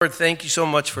Lord, thank you so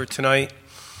much for tonight.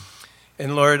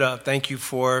 And Lord, thank you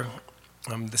for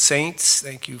the saints.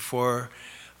 Thank you for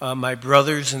my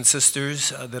brothers and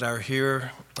sisters that are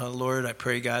here. Lord, I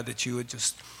pray, God, that you would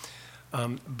just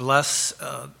bless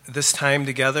this time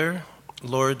together.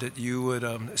 Lord, that you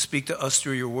would speak to us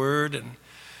through your word.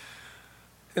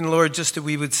 And Lord, just that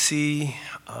we would see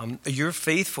your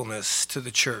faithfulness to the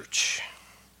church.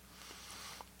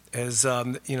 As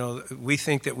we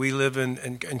think that we live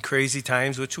in crazy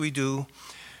times, which we do,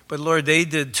 but Lord, they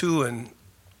did too, and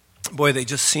boy, they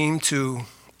just seem to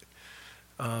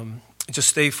just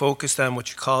stay focused on what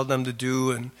you called them to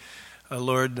do. And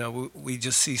Lord, we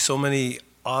just see so many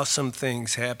awesome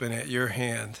things happen at your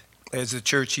hand as the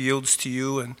church yields to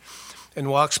you and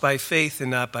walks by faith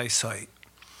and not by sight.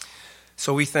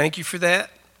 So we thank you for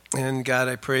that, and God,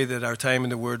 I pray that our time in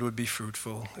the Word would be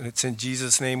fruitful. And it's in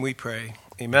Jesus' name we pray.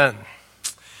 Amen.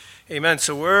 Amen.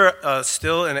 So we're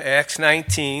still in Acts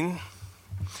 19.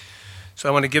 So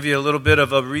I want to give you a little bit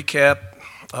of a recap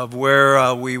of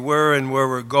where we were and where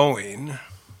we're going.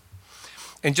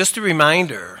 And just a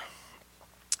reminder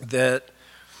that,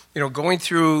 going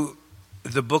through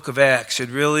the book of Acts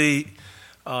should really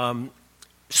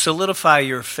solidify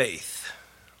your faith.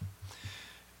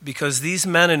 Because these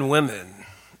men and women,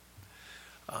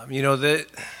 that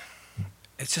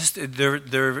it's just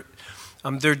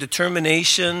their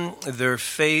determination, their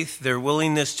faith, their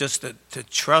willingness just to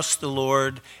trust the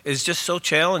Lord is just so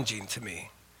challenging to me.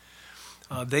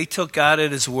 They took God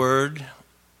at his word,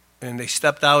 and they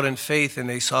stepped out in faith, and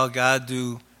they saw God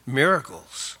do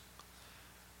miracles.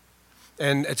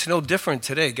 And it's no different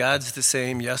today. God's the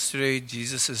same yesterday.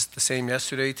 Jesus is the same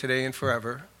yesterday, today, and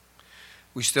forever.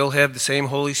 We still have the same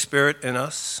Holy Spirit in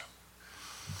us.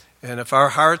 And if our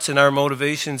hearts and our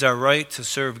motivations are right to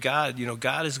serve God,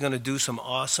 God is going to do some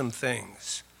awesome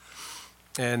things.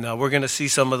 And we're going to see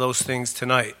some of those things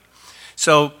tonight.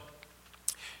 So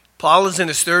Paul is in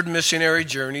his third missionary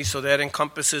journey, so that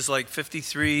encompasses like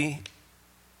 53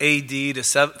 AD to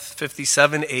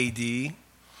 57 AD.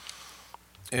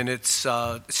 And it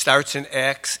starts in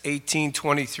Acts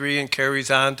 18:23 and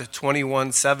carries on to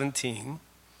 21:17.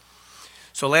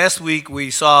 So last week we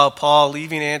saw Paul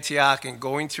leaving Antioch and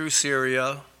going through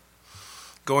Syria,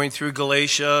 going through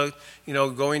Galatia,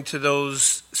 going to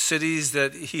those cities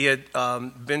that he had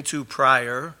been to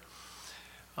prior.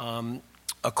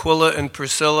 Aquila and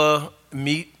Priscilla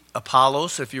meet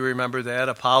Apollos, if you remember that.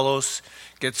 Apollos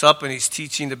gets up and he's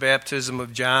teaching the baptism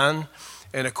of John,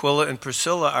 and Aquila and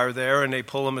Priscilla are there, and they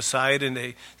pull him aside and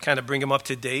they kind of bring him up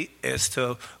to date as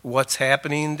to what's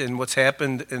happening and what's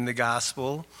happened in the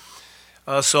gospel.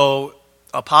 So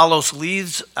Apollos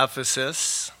leaves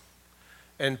Ephesus,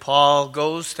 and Paul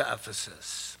goes to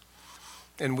Ephesus.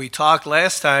 And we talked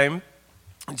last time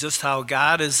just how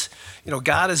God is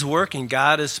working.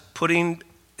 God is putting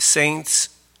saints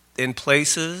in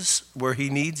places where he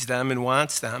needs them and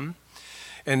wants them.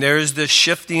 And there's this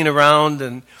shifting around,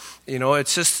 and,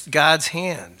 it's just God's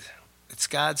hand. It's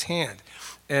God's hand.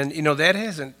 And, that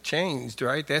hasn't changed,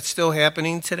 right? That's still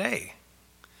happening today.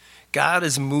 God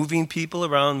is moving people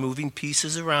around, moving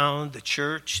pieces around, the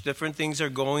church, different things are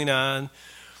going on.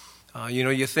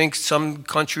 You think some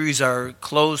countries are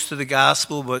closed to the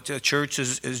gospel, but the church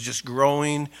is just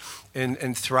growing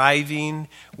and thriving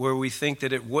where we think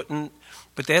that it wouldn't.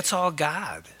 But that's all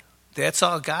God. That's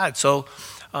all God. So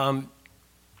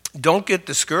don't get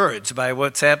discouraged by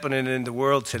what's happening in the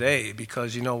world today,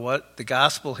 because you know what? The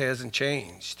gospel hasn't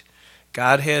changed.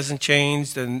 God hasn't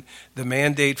changed, and the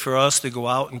mandate for us to go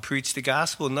out and preach the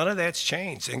gospel, none of that's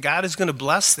changed. And God is going to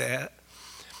bless that,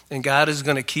 and God is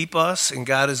going to keep us, and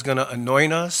God is going to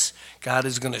anoint us. God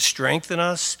is going to strengthen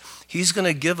us. He's going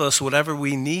to give us whatever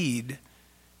we need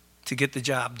to get the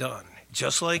job done,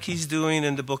 just like he's doing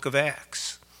in the book of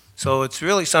Acts. So it's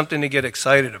really something to get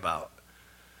excited about,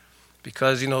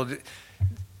 because,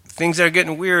 things are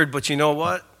getting weird, but you know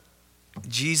what?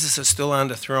 Jesus is still on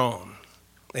the throne.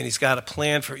 And he's got a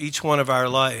plan for each one of our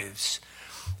lives.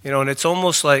 And it's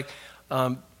almost like,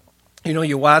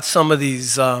 you watch some of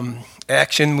these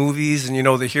action movies, and,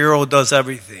 the hero does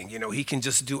everything. He can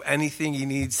just do anything he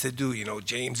needs to do,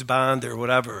 James Bond or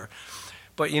whatever.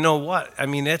 But you know what? I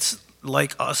mean, that's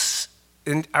like us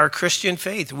in our Christian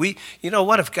faith.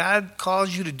 If God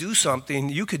calls you to do something,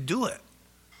 you could do it.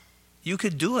 You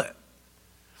could do it.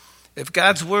 If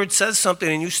God's word says something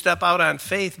and you step out on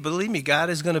faith, believe me, God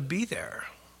is going to be there.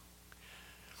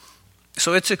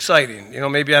 So it's exciting.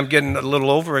 Maybe I'm getting a little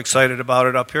overexcited about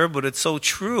it up here, but it's so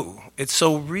true. It's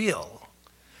so real.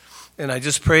 And I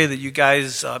just pray that you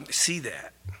guys see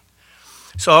that.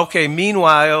 So,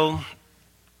 meanwhile,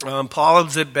 Paul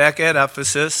is back at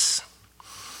Ephesus.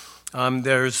 He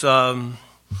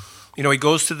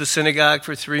goes to the synagogue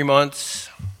for 3 months.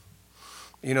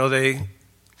 They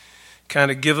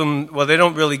kind of give him, well, they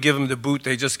don't really give him the boot,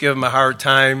 they just give him a hard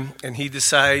time, and he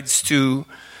decides to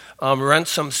rent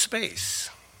some space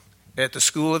at the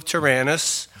school of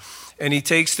Tyrannus, and he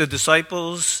takes the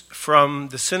disciples from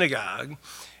the synagogue,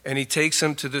 and he takes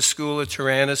them to the school of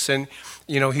Tyrannus, and,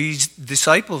 he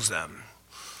disciples them.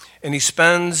 And he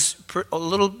spends 2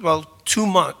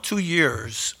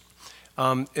 years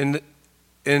in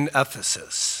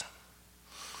Ephesus.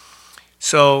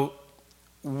 So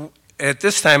at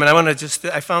this time, and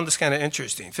I found this kind of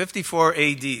interesting, 54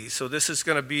 AD, so this is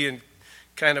going to be in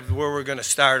kind of where we're going to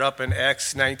start up in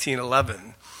Acts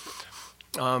 19:11.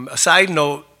 A side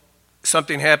note,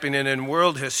 something happening in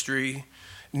world history,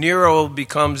 Nero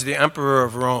becomes the emperor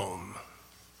of Rome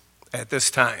at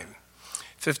this time.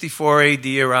 54 AD,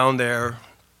 around there.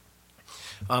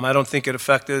 I don't think it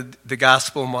affected the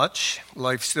gospel much.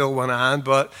 Life still went on,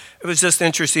 but it was just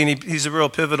interesting. He's a real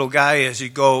pivotal guy as you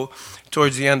go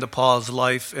towards the end of Paul's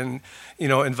life and,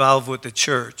 involved with the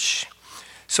church.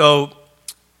 So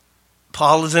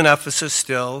Paul is in Ephesus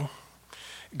still.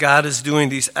 God is doing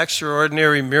these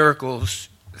extraordinary miracles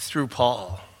through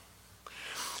Paul.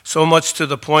 So much to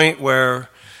the point where,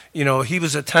 he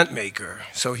was a tent maker.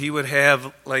 So he would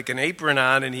have like an apron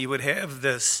on, and he would have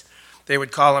this, they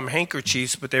would call them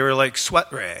handkerchiefs, but they were like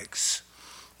sweat rags.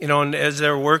 And as they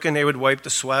were working, they would wipe the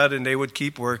sweat and they would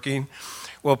keep working.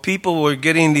 Well, people were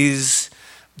getting these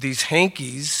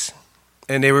hankies,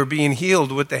 and they were being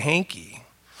healed with the hanky.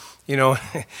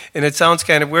 And it sounds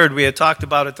kind of weird. We had talked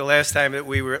about it the last time that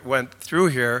we went through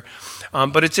here.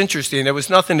 But it's interesting. There was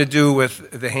nothing to do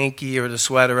with the hanky or the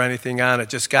sweat or anything on it.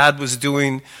 Just God was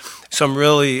doing some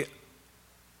really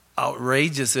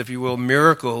outrageous, if you will,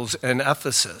 miracles in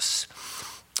Ephesus.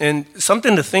 And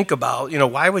something to think about,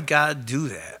 why would God do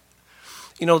that?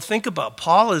 Think about,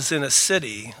 Paul is in a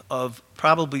city of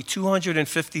probably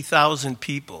 250,000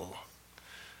 people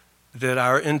that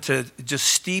are just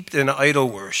steeped in idol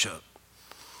worship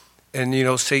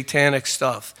and, satanic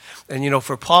stuff. And,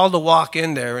 for Paul to walk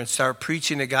in there and start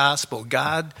preaching the gospel,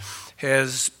 God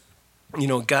has,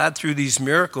 God through these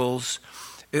miracles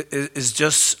is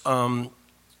just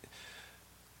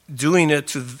doing it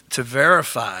to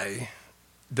verify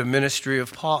the ministry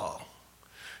of Paul,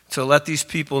 to let these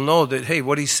people know that, hey,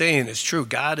 what he's saying is true.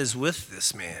 God is with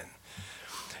this man.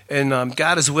 And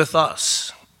God is with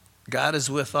us. God is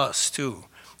with us too.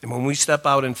 And when we step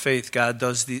out in faith, God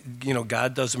does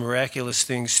miraculous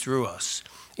things through us.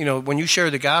 When you share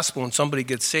the gospel and somebody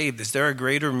gets saved, is there a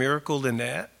greater miracle than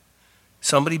that?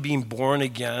 Somebody being born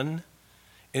again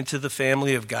into the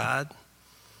family of God?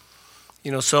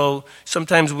 So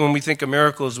sometimes when we think of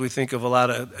miracles, we think of a lot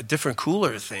of different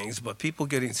cooler things, but people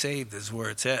getting saved is where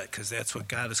it's at, because that's what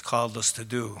God has called us to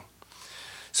do.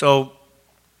 So,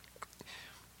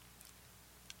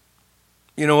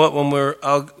 you know what,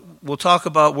 we'll talk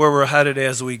about where we're headed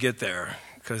as we get there,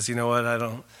 because you know what,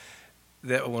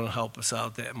 that won't help us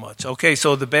out that much. Okay,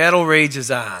 so the battle rages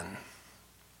on.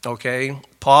 Okay,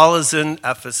 Paul is in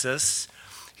Ephesus.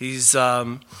 He's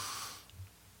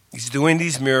doing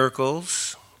these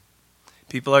miracles.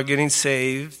 People are getting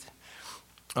saved.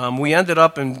 We ended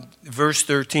up in verse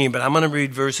 13, but I'm going to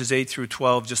read verses 8 through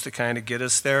 12 just to kind of get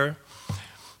us there.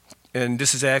 And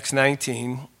this is Acts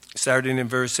 19. Starting in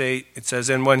verse 8, it says,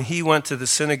 "And when he went to the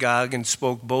synagogue and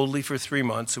spoke boldly for 3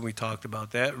 months," and we talked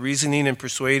about that, "reasoning and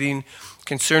persuading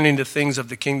concerning the things of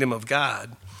the kingdom of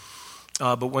God.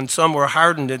 But when some were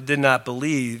hardened and did not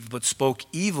believe, but spoke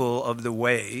evil of the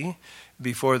way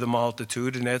before the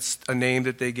multitude," and that's a name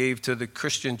that they gave to the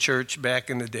Christian church back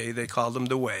in the day. They called them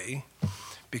the Way,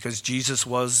 because Jesus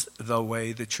was the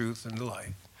way, the truth, and the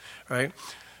life, right?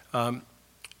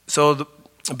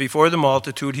 Before the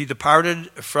multitude, he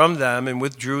departed from them and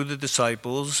withdrew the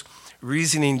disciples,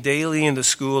 reasoning daily in the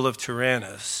school of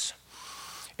Tyrannus.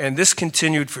 And this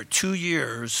continued for 2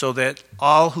 years, so that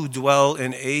all who dwell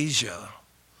in Asia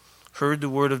heard the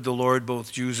word of the Lord,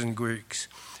 both Jews and Greeks.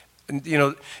 And,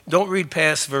 don't read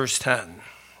past verse 10.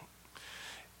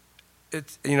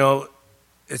 It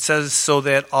says, so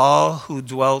that all who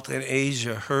dwelt in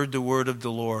Asia heard the word of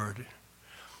the Lord.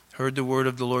 Heard the word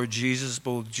of the Lord Jesus,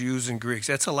 both Jews and Greeks.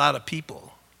 That's a lot of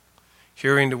people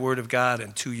hearing the word of God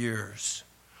in 2 years.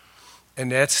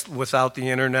 And that's without the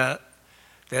internet.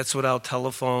 That's without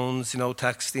telephones,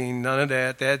 texting, none of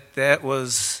that. That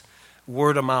was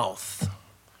word of mouth,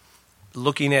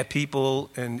 looking at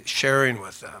people and sharing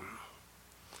with them.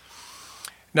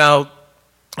 Now,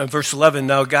 in verse 11,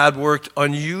 now God worked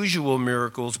unusual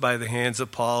miracles by the hands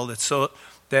of Paul,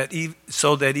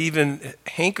 so that even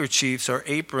handkerchiefs or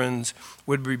aprons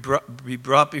would be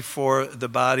brought before the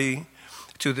body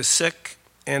to the sick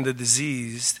and the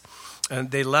diseased,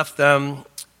 and they left them,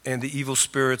 and the evil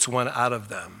spirits went out of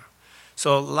them.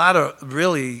 So a lot of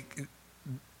really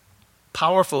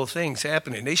powerful things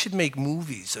happening. They should make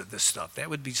movies of this stuff. That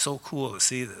would be so cool to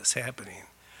see this happening.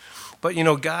 But,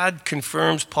 God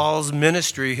confirms Paul's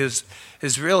ministry, his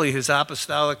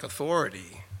apostolic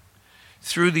authority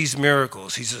through these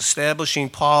miracles. He's establishing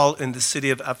Paul in the city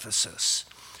of Ephesus.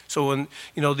 So when,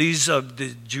 these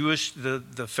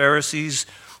the Pharisees,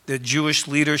 the Jewish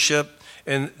leadership,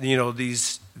 and,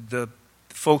 the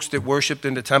folks that worshiped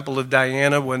in the temple of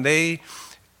Diana, when they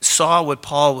saw what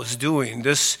Paul was doing,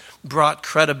 this brought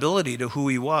credibility to who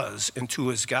he was and to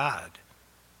his God.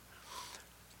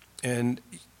 And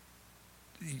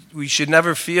we should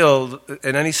never feel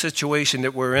in any situation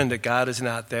that we're in that God is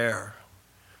not there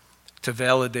to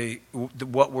validate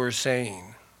what we're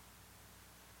saying.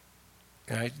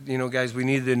 Right? Guys, we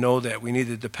need to know that. We need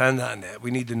to depend on that. We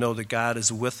need to know that God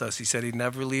is with us. He said he'd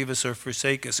never leave us or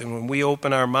forsake us. And when we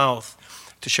open our mouth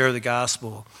to share the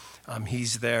gospel,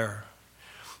 he's there.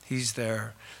 He's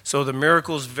there. So the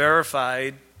miracles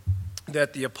verified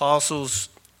that the apostles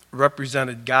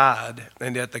represented God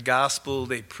and that the gospel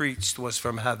they preached was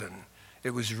from heaven.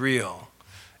 It was real.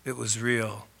 It was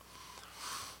real.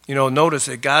 Notice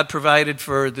that God provided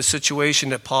for the situation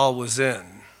that Paul was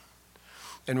in.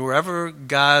 And wherever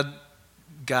God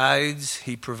guides,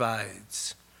 he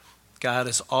provides. God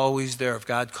is always there. If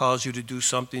God calls you to do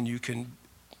something, you can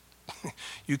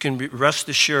rest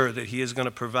assured that he is going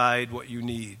to provide what you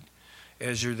need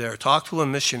as you're there. Talk to a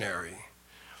missionary,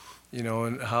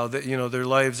 and how their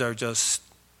lives are just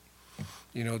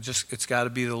it's got to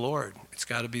be the Lord. It's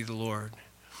got to be the Lord.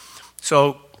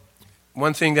 So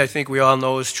one thing that I think we all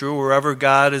know is true: wherever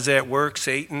God is at work,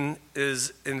 Satan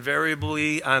is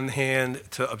invariably on hand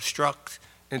to obstruct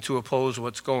and to oppose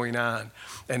what's going on.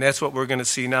 And that's what we're going to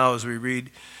see now as we read,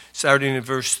 starting in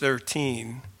verse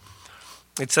 13.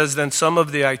 It says, "Then some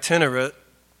of the itinerant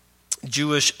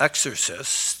Jewish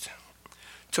exorcists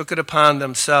took it upon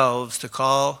themselves to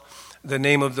call the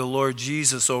name of the Lord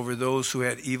Jesus over those who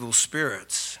had evil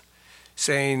spirits,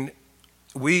 saying,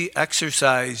 'We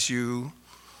exorcise you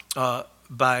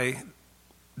by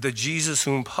the Jesus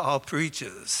whom Paul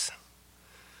preaches.'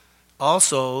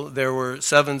 Also, there were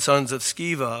 7 sons of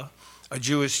Sceva, a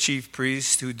Jewish chief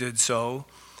priest, who did so.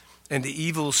 And the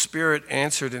evil spirit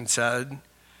answered and said,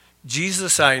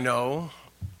 'Jesus I know,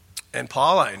 and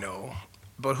Paul I know,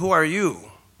 but who are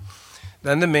you?'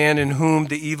 Then the man in whom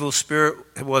the evil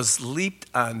spirit was leaped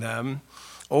on them,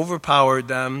 overpowered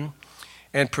them,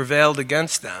 and prevailed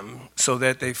against them, so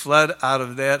that they fled out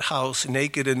of that house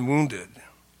naked and wounded.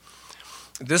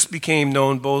 This became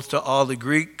known both to all the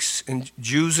Greeks and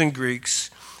Jews and Greeks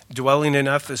dwelling in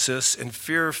Ephesus, and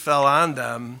fear fell on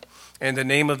them, and the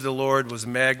name of the Lord was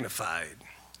magnified."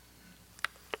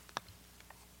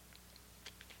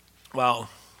 Wow,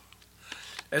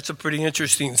 that's a pretty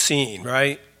interesting scene,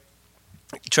 right?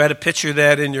 Try to picture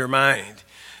that in your mind.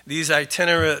 These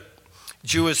itinerant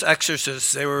Jewish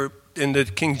exorcists, they were, in the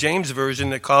King James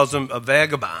Version, it calls them a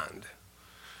vagabond.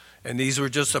 And these were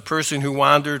just a person who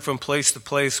wandered from place to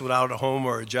place without a home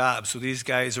or a job. So these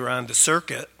guys were on the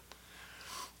circuit,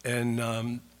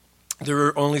 and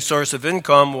their only source of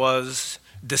income was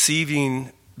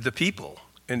deceiving the people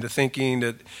into thinking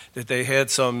that they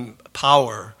had some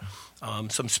power,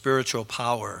 some spiritual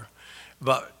power.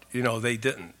 But, they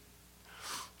didn't.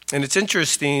 And it's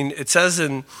interesting, it says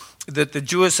that the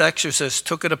Jewish exorcists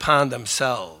took it upon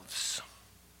themselves.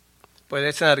 Boy,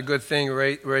 that's not a good thing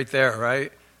right there,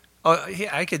 right? Oh, yeah,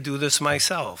 I could do this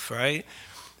myself, right?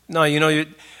 No, you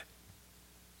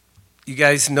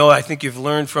guys know, I think you've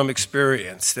learned from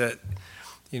experience that,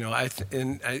 I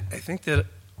think that,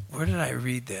 where did I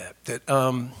read that?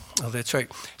 That's right.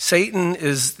 Satan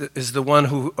is the one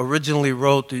who originally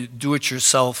wrote the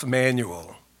do-it-yourself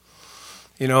manual.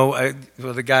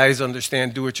 The guys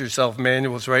understand do-it-yourself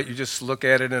manuals, right? You just look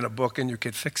at it in a book and you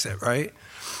could fix it, right?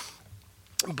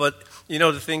 But,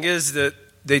 the thing is that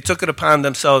they took it upon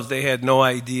themselves. They had no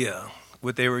idea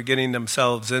what they were getting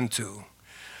themselves into.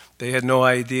 They had no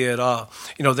idea at all.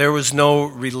 There was no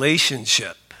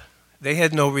relationship. They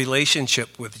had no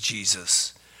relationship with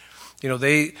Jesus.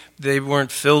 They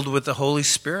weren't filled with the Holy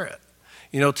Spirit.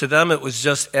 To them it was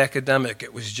just academic.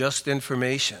 It was just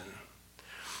information.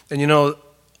 And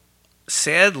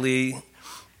sadly,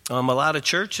 a lot of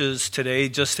churches today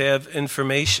just have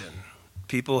information.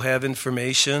 People have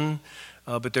information,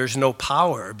 but there's no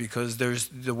power because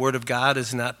the Word of God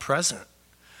is not present.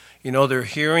 They're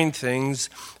hearing things,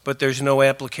 but there's no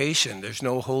application. There's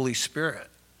no Holy Spirit.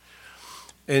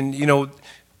 And,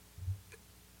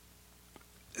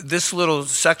 this little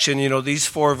section, these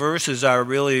 4 verses are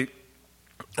really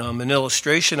an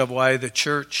illustration of why the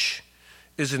church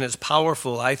isn't as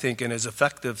powerful, I think, and as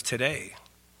effective today.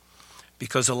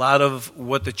 Because a lot of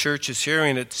what the church is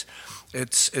hearing,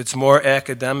 it's more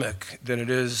academic than it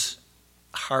is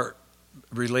heart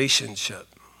relationship.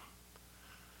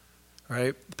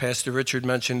 Right? Pastor Richard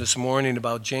mentioned this morning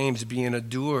about James being a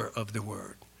doer of the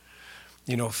word.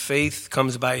 Faith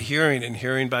comes by hearing, and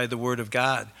hearing by the word of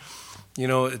God.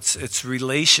 It's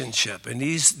relationship. And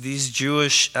these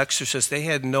Jewish exorcists, they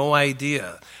had no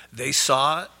idea. They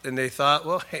saw it, and they thought,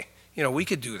 well, hey, we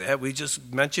could do that. We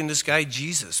just mention this guy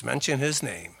Jesus, mention his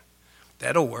name.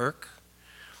 That'll work.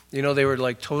 They were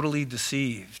like totally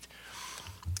deceived.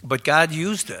 But God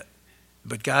used it.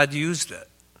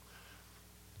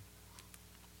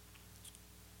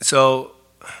 So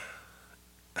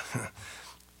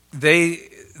they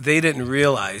didn't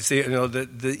realize,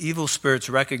 the evil spirits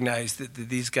recognized that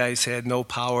these guys had no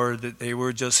power, that they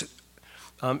were just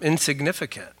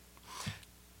insignificant.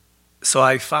 So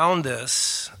I found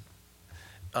this,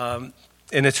 and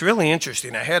it's really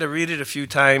interesting. I had to read it a few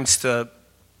times to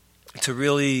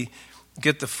really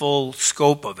get the full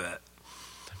scope of it.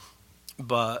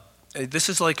 But this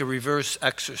is like a reverse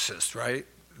exorcist, right?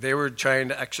 They were trying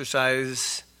to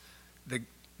exorcise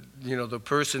the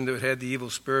person that had the evil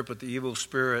spirit, but the evil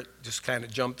spirit just kind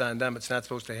of jumped on them. It's not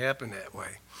supposed to happen that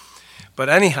way. But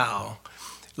anyhow,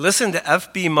 listen to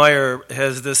F.B. Meyer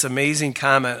has this amazing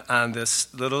comment on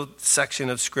this little section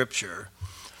of Scripture.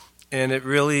 And it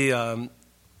really, I'll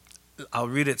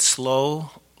read it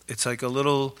slow. It's like a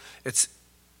little, it's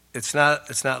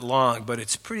not long, but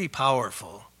it's pretty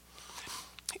powerful.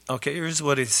 Okay, here's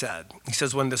what he said. He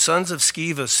says, when the sons of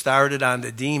Sceva started on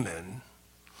the demon,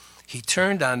 he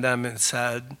turned on them and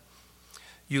said,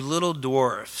 you little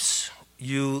dwarfs,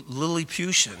 you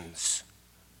Lilliputians,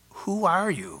 who are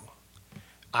you?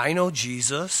 I know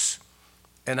Jesus,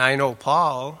 and I know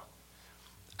Paul.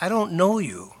 I don't know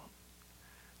you.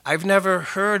 I've never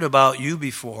heard about you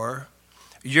before.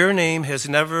 Your name has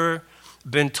never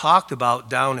been talked about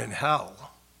down in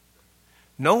hell.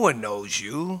 No one knows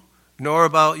you, nor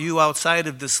about you outside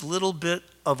of this little bit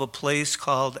of a place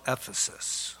called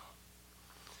Ephesus.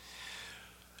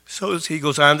 So he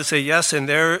goes on to say, yes, and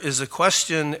there is a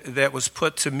question that was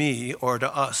put to me or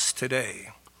to us today.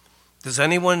 Does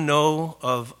anyone know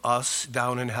of us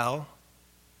down in hell?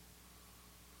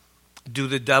 Do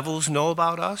the devils know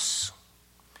about us?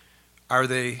 Are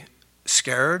they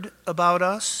scared about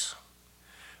us?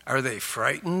 Are they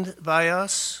frightened by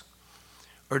us?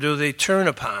 Or do they turn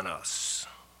upon us?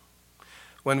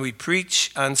 When we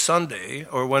preach on Sunday,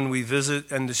 or when we visit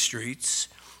in the streets,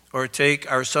 or take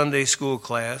our Sunday school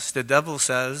class, the devil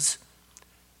says,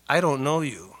 I don't know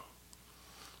you.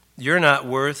 You're not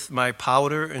worth my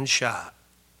powder and shot.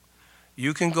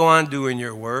 You can go on doing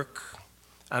your work.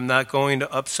 I'm not going to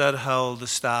upset hell to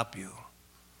stop you.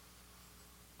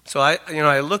 So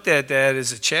I looked at that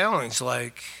as a challenge,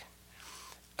 like,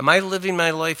 am I living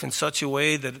my life in such a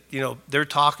way that, they're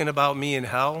talking about me in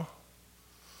hell?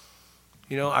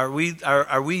 Are we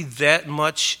that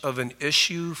much of an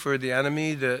issue for the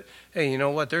enemy that, hey, you know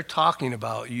what, they're talking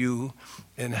about you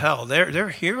in hell. They're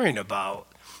hearing about,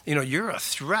 you're a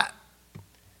threat.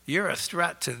 You're a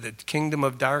threat to the kingdom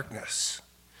of darkness.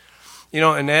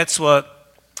 And that's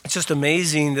what, it's just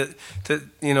amazing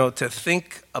to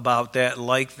think about that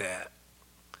like that.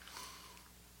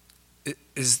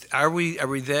 Are we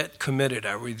that committed?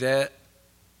 Are we that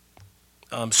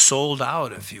sold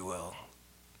out, if you will?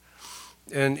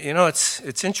 And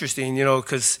it's interesting,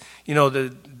 because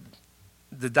the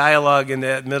dialogue in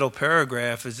that middle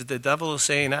paragraph is that the devil is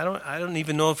saying, I don't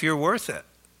even know if you're worth it.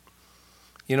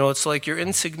 It's like you're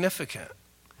insignificant.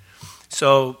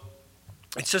 So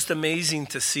it's just amazing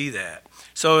to see that.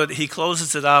 So he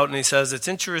closes it out and he says, it's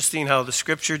interesting how the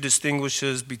Scripture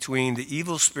distinguishes between the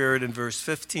evil spirit in verse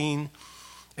 15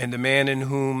 and the man in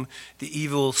whom the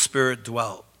evil spirit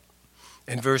dwelt.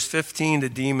 In verse 15, the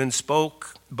demon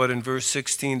spoke, but in verse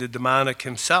 16, the demonic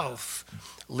himself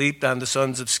leaped on the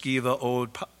sons of Sceva,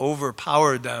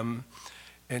 overpowered them,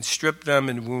 and stripped them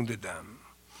and wounded them.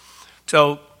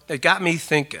 So it got me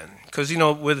thinking, because,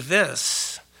 with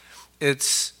this,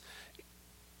 it's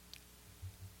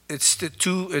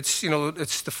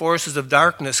the forces of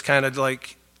darkness kind of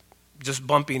like just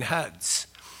bumping heads.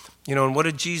 And what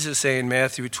did Jesus say in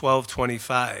Matthew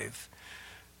 12:25?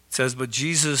 It says, but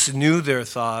Jesus knew their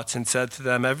thoughts and said to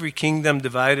them, every kingdom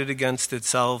divided against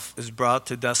itself is brought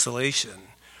to desolation,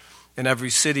 And every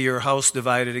city or house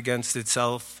divided against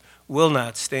itself will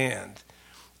not stand.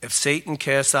 If Satan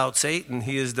casts out Satan,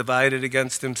 he is divided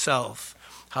against himself.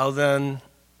 How then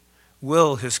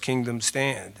will his kingdom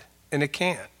stand? And it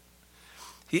can't.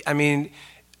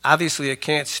 Obviously it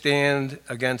can't stand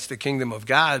against the kingdom of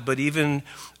God, but even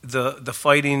the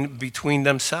fighting between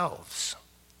themselves.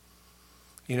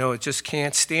 It just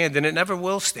can't stand, and it never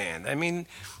will stand.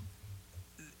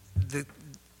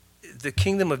 The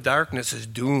kingdom of darkness is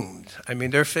doomed.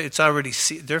 Their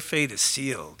fate is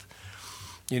sealed.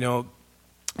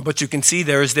 But you can see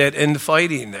there's that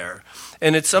infighting there.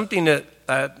 And it's something that,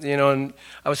 and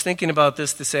I was thinking about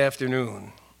this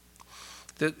afternoon.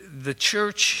 The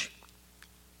church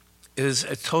is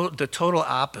the total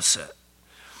opposite.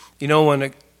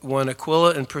 When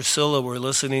Aquila and Priscilla were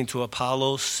listening to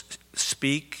Apollos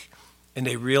speak, and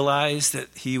they realized that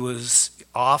he was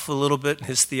off a little bit in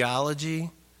his theology,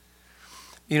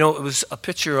 it was a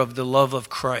picture of the love of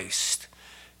Christ.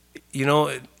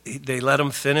 They let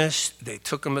him finish. They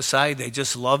took him aside. They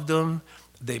just loved him.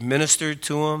 They ministered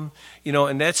to him.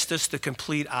 And that's just the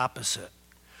complete opposite.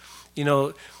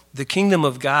 The kingdom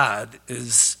of God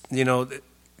is,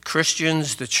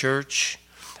 Christians, the church,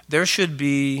 there should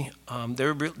be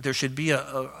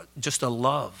just a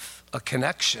love, a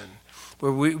connection,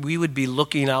 where we would be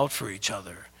looking out for each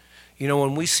other.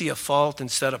 When we see a fault,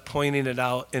 instead of pointing it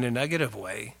out in a negative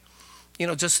way,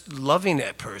 just loving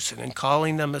that person and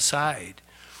calling them aside.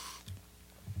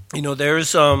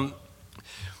 There's a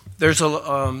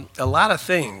lot of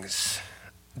things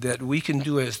that we can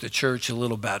do as the church a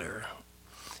little better.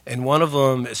 And one of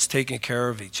them is taking care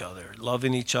of each other,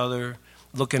 loving each other,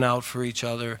 looking out for each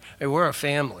other. And we're a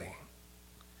family.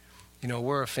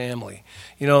 We're a family.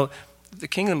 The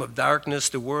kingdom of darkness,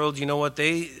 the world,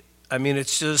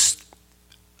 it's just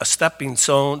a stepping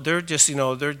stone. They're just,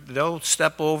 they'll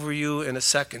step over you in a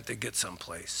second to get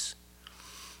someplace.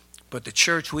 But the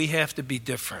church, we have to be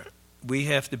different. We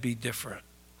have to be different.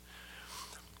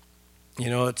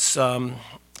 It's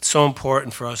so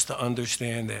important for us to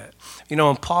understand that.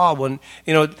 And Paul, when,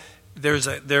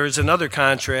 there's another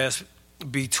contrast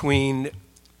between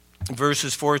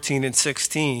verses 14 and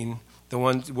 16, the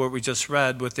one where we just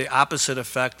read, with the opposite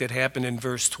effect that happened in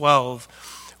verse 12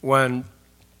 when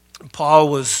Paul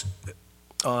was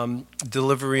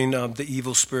delivering the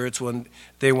evil spirits when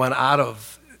they went out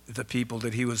of the people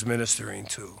that he was ministering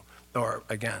to or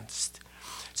against.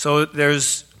 So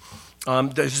there's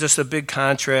just a big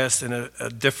contrast and a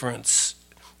difference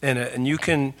in it. And you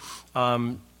can,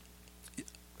 I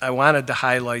wanted to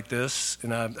highlight this,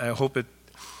 and I hope it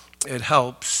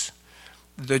helps.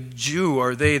 The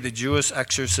Jewish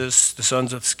exorcists, the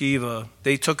sons of Sceva,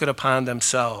 they took it upon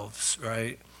themselves,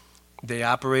 right? They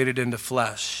operated in the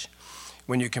flesh.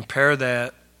 When you compare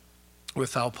that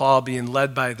with how Paul, being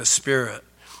led by the Spirit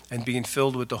and being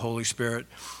filled with the Holy Spirit,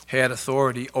 had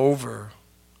authority over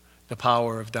the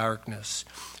power of darkness.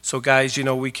 So guys,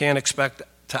 we can't expect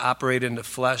to operate in the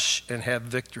flesh and have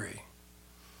victory.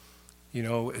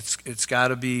 It's got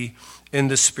to be in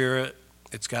the Spirit.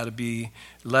 It's got to be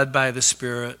led by the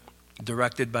Spirit,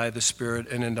 directed by the Spirit,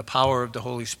 and in the power of the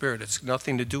Holy Spirit. It's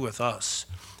nothing to do with us.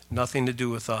 Nothing to do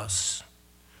with us.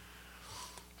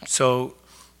 So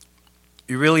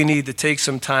you really need to take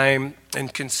some time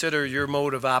and consider your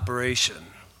mode of operation.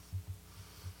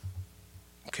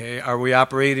 Okay, are we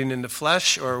operating in the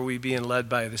flesh, or are we being led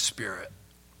by the Spirit?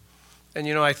 And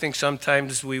I think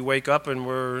sometimes we wake up and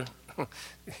we're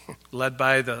led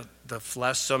by the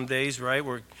flesh some days, right?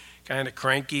 We're kind of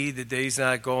cranky, the day's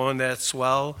not going that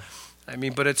swell.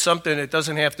 But it's something, it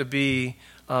doesn't have to be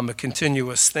a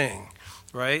continuous thing,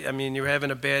 right? You're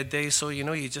having a bad day, so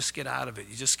you just get out of it.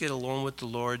 You just get alone with the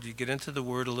Lord. You get into the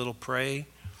Word a little, pray.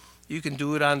 You can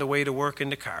do it on the way to work in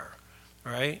the car,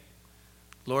 right?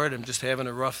 Lord, I'm just having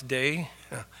a rough day.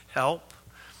 Help.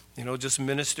 Just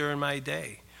minister in my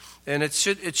day. And it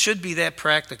should be that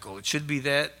practical. It should be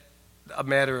that a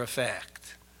matter of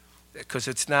fact. Because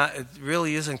it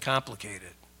really isn't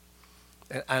complicated.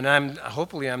 And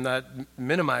hopefully I'm not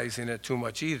minimizing it too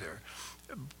much either.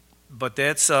 But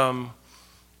that's, I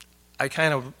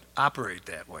kind of operate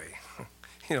that way.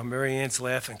 Mary Ann's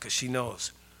laughing because she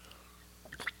knows.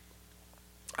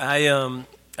 I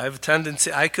have a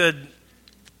tendency, I can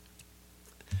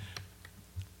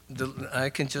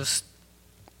just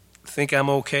think I'm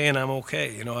okay and I'm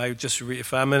okay.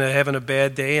 If I'm having a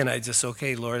bad day and I just,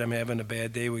 okay, Lord, I'm having a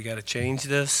bad day, we got to change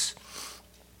this.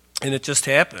 And it just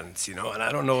happens, and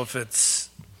I don't know if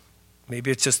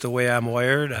maybe it's just the way I'm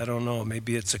wired. I don't know.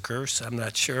 Maybe it's a curse. I'm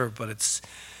not sure. But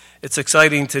it's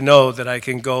exciting to know that I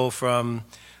can go from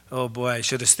oh boy, I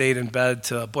should have stayed in bed,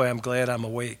 to, boy, I'm glad I'm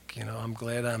awake. I'm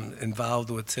glad I'm involved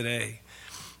with today.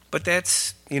 But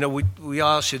that's, we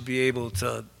all should be able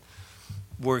to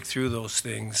work through those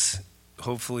things,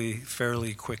 hopefully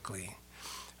fairly quickly.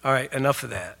 All right, enough of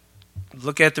that.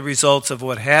 Look at the results of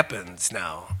what happens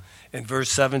now. In verse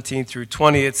 17 through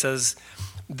 20, it says,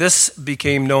 "This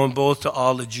became known both to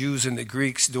all the Jews and the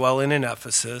Greeks dwelling in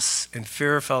Ephesus, and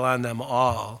fear fell on them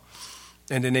all,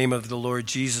 and the name of the Lord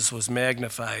Jesus was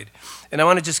magnified." And I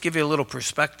want to just give you a little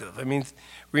perspective.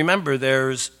 Remember,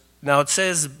 now it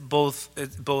says both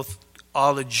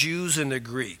all the Jews and the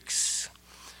Greeks.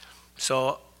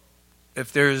 So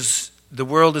if the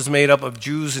world is made up of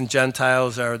Jews and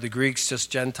Gentiles, are the Greeks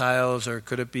just Gentiles, or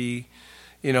could it be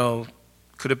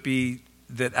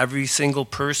that every single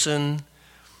person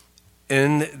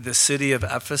in the city of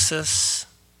Ephesus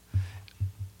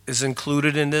is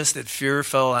included in this, that fear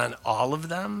fell on all of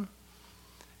them?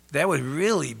 That would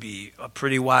really be a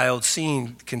pretty wild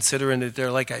scene, considering that there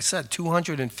are, like I said,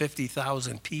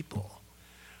 250,000 people.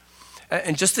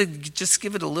 And just to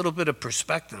give it a little bit of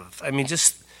perspective,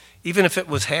 even if it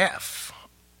was half,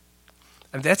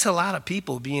 that's a lot of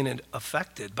people being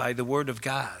affected by the Word of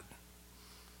God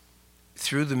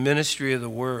through the ministry of the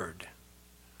Word.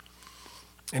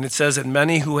 And it says that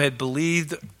many who had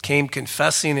believed came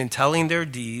confessing and telling their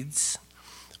deeds.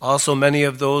 Also, many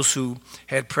of those who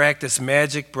had practiced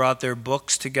magic brought their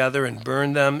books together and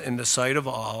burned them in the sight of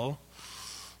all.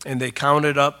 And they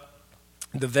counted up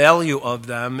the value of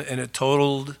them, and it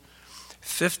totaled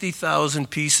 50,000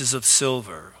 pieces of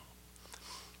silver.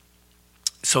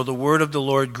 So the word of the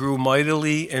Lord grew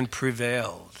mightily and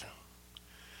prevailed.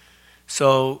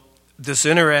 So this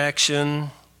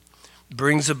interaction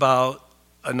brings about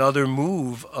another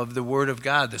move of the Word of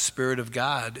God, the Spirit of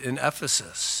God in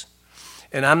Ephesus.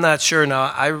 And I'm not sure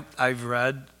now, I've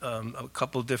read a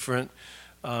couple different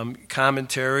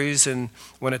commentaries, and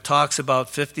when it talks about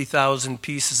 50,000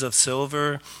 pieces of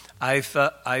silver,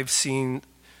 I've seen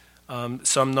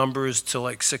some numbers to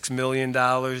like $6 million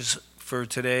for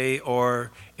today,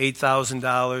 or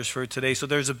 $8,000 for today. So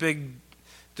there's a big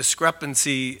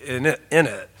discrepancy in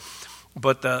it.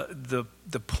 But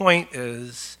the point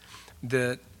is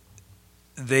that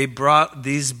they brought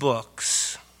these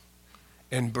books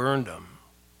and burned them.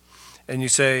 And you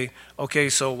say, okay,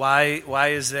 so why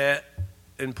is that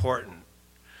important?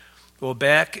 Well,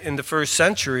 back in the first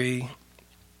century,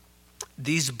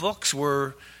 these books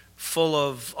were full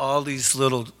of all these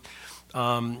little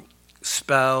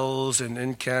spells and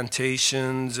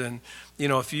incantations. And,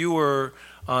 if you were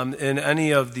in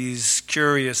any of these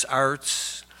curious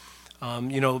arts,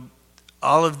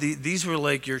 all of these were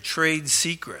like your trade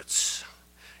secrets.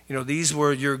 These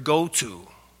were your go-to.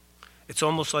 It's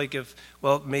almost like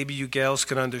maybe you gals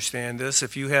can understand this,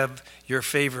 if you have your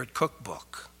favorite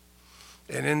cookbook.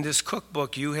 And in this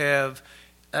cookbook, you have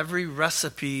every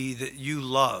recipe that you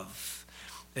love.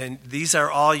 And these are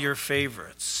all your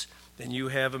favorites. And you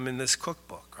have them in this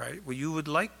cookbook, right? Well, you would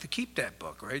like to keep that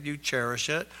book, right? You cherish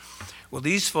it. Well,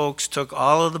 these folks took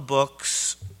all of the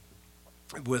books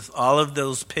with all of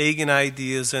those pagan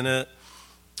ideas in it,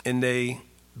 and they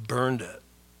burned it.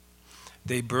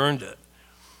 They burned it.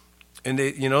 And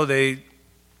they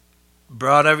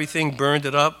brought everything, burned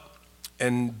it up,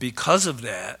 and because of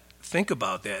that, think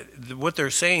about that. What they're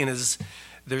saying is,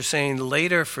 they're saying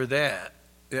later for that,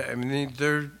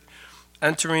 they're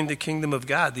entering the kingdom of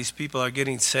God. These people are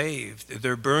getting saved.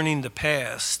 They're burning the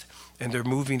past, and they're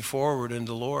moving forward in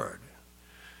the Lord.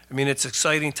 It's an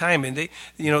exciting time, and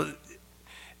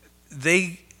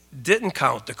they didn't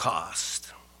count the cost.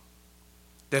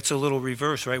 That's a little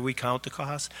reverse, right? We count the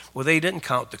cost. Well, they didn't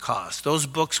count the cost. Those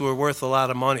books were worth a lot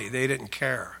of money. They didn't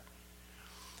care.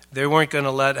 They weren't going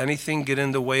to let anything get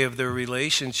in the way of their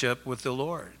relationship with the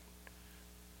Lord.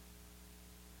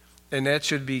 And that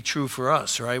should be true for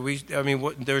us, right?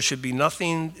 There should be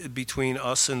nothing between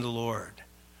us and the Lord.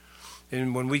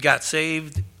 And when we got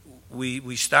saved,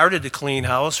 we started to clean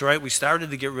house, right? We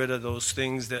started to get rid of those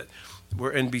things that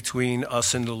were in between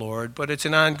us and the Lord, but it's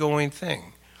an ongoing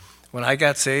thing. When I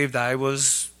got saved, I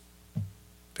was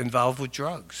involved with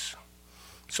drugs.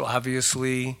 So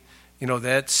obviously,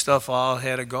 that stuff all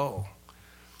had to go.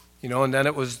 And then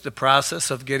it was the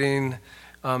process of getting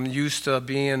used to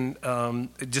being,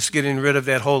 just getting rid of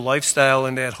that whole lifestyle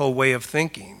and that whole way of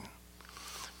thinking.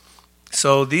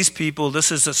 So these people, this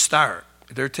is a start.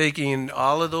 They're taking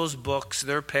all of those books,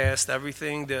 their past,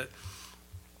 everything that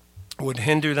would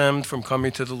hinder them from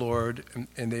coming to the Lord,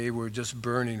 and they were just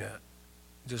burning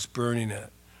it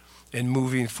and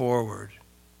moving forward.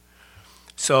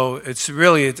 So it's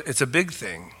a big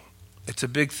thing. It's a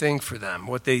big thing for them,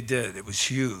 what they did. It was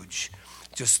huge.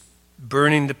 just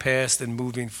burning the past and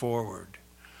moving forward.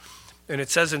 And it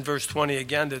says in verse 20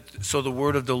 again that so the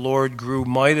word of the Lord grew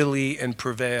mightily and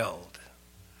prevailed.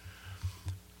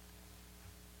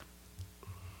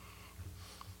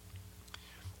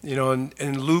 You know,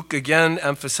 and Luke again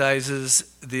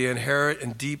emphasizes the inherent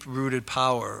and deep-rooted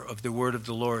power of the word of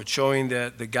the Lord, showing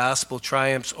that the gospel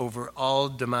triumphs over all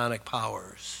demonic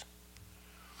powers.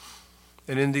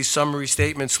 And in these summary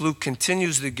statements, Luke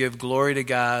continues to give glory to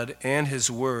God and his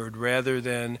word rather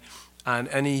than on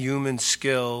any human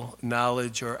skill,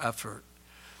 knowledge, or effort.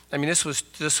 I mean,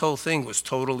 this whole thing was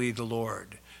totally the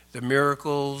Lord. The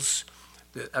miracles,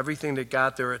 everything that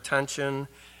got their attention,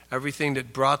 everything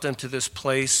that brought them to this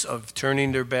place of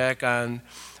turning their back on,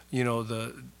 you know,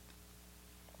 the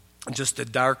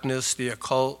darkness, the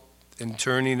occult, and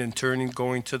turning,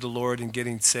 going to the Lord and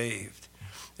getting saved.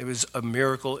 It was a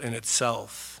miracle in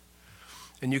itself.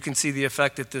 And you can see the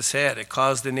effect that this had. It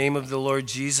caused the name of the Lord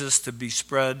Jesus to be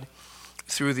spread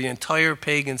through the entire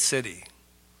pagan city.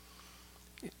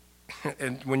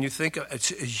 And when you think of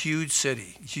it's a huge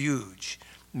city, huge,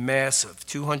 massive,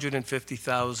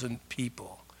 250,000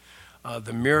 people.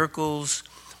 The miracles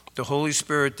the Holy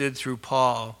Spirit did through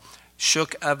Paul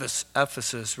shook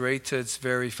Ephesus right to its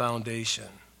very foundation.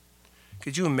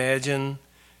 Could you imagine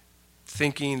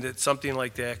thinking that something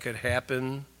like that could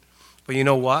happen? But you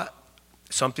know what?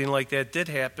 Something like that did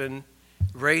happen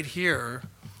right here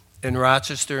in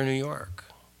Rochester, New York.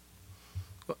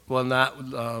 Well,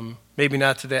 maybe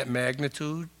not to that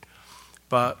magnitude,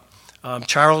 but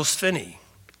Charles Finney.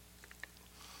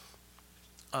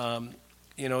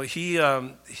 You know, he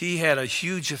had a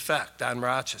huge effect on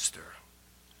Rochester.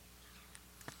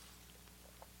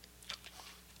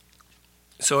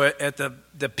 So at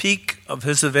the peak of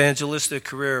his evangelistic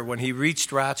career, when he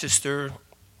reached Rochester,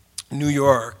 New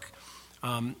York,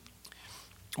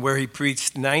 where he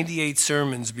preached 98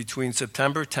 sermons between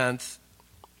September 10th,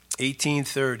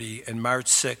 1830, and March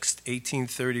 6th,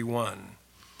 1831.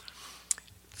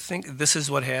 Think this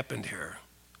is what happened here.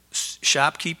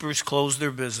 Shopkeepers closed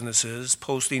their businesses,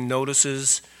 posting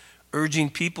notices urging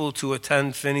people to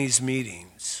attend Finney's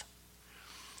meetings.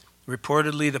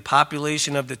 Reportedly, the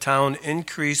population of the town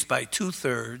increased by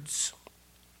 2/3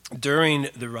 during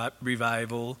the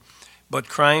revival, but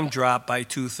crime dropped by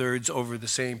 2/3 over the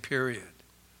same period.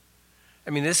 I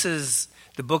mean, this is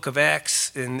the book of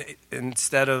Acts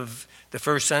instead of the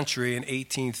first century in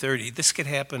 1830. This could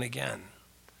happen again.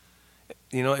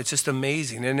 You know, it's just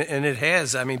amazing. And it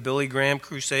has. I mean, Billy Graham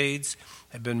crusades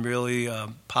have been really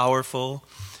powerful.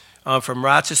 From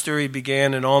Rochester, he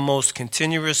began an almost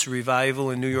continuous revival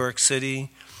in New York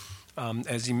City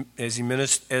as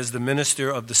the minister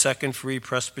of the Second Free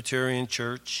Presbyterian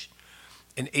Church.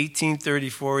 In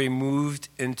 1834, he moved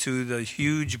into the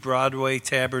huge Broadway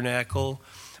tabernacle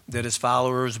that his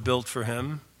followers built for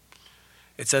him.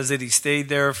 It says that he stayed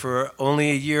there for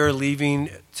only a year, leaving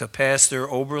to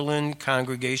pastor Oberlin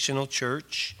Congregational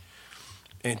Church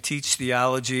and teach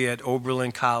theology at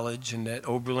Oberlin College, and that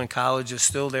Oberlin College is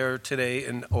still there today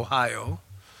in Ohio.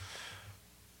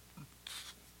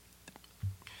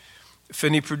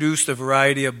 Finney produced a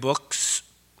variety of books,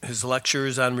 his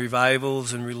lectures on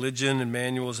revivals and religion and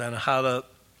manuals on how to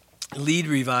lead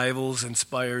revivals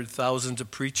inspired thousands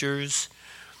of preachers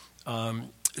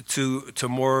to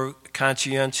more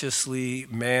conscientiously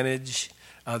manage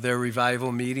their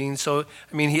revival meetings. So,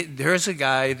 I mean, there's a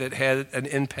guy that had an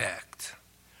impact,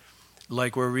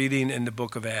 like we're reading in the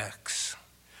book of Acts.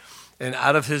 And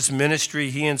out of his ministry,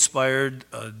 he inspired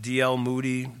D.L.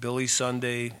 Moody, Billy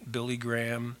Sunday, Billy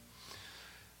Graham.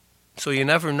 So you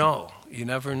never know. You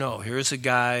never know. Here's a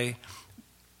guy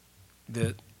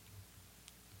that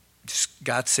just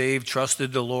got saved,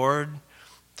 trusted the Lord.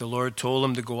 The Lord told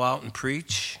him to go out and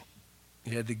preach.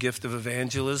 He had the gift of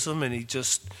evangelism, and he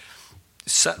just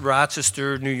set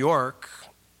Rochester, New York,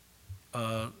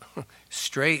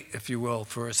 straight, if you will,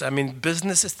 for us. I mean,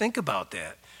 businesses, think about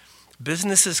that.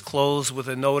 Businesses close with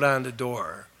a note on the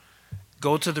door.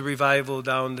 Go to the revival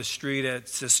down the street at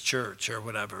this church or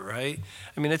whatever, right?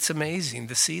 I mean, it's amazing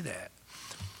to see that.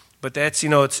 But that's, you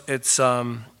know, it's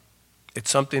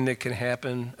something that can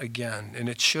happen again, and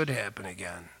it should happen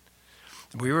again.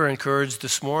 We were encouraged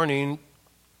this morning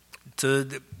to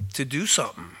do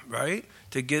something, right?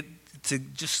 To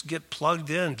just get plugged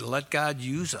in, to let God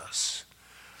use us.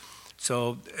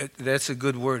 So that's a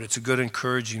good word. It's a good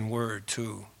encouraging word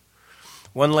too.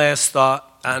 One last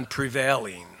thought on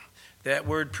prevailing. That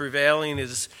word prevailing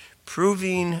is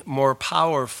proving more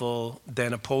powerful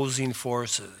than opposing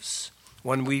forces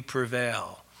when we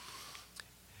prevail.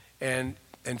 And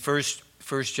in 1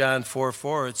 John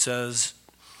 4:4 it says,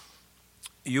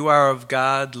 You are of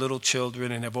God, little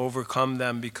children, and have overcome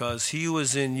them, because he who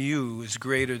is in you is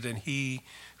greater than he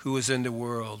who is in the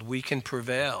world. We can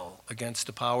prevail against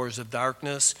the powers of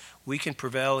darkness. We can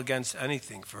prevail against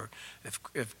anything. For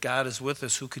if God is with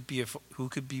us, who could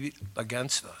be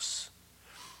against us?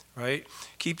 Right?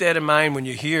 Keep that in mind when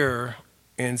you hear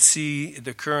and see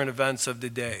the current events of the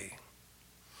day.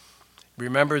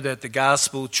 Remember that the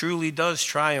gospel truly does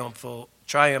triumph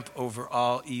over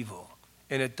all evil.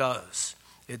 And it does.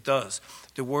 It does.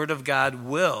 The word of God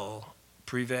will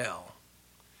prevail.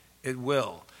 It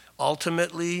will.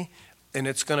 Ultimately, and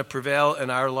it's going to prevail in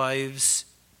our lives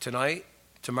tonight,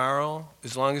 tomorrow,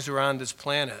 as long as we're on this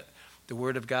planet, the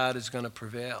word of God is going to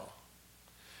prevail.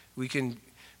 We can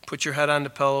put your head on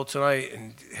the pillow tonight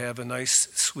and have a nice,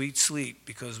 sweet sleep,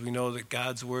 because we know that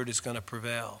God's word is going to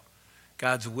prevail.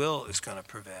 God's will is going to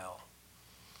prevail.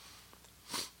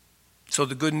 So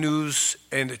the good news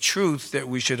and the truth that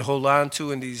we should hold on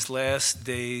to in these last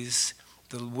days,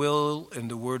 the will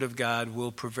and the word of God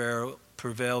will prevail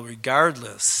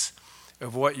regardless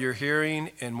of what you're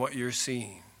hearing and what you're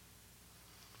seeing.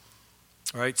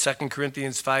 All right, 2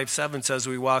 Corinthians 5:7 says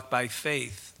we walk by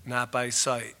faith, not by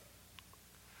sight.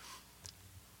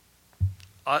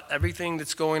 Everything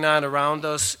that's going on around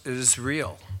us is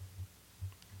real.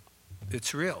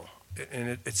 It's real,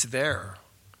 and it's there.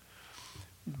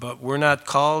 But we're not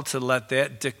called to let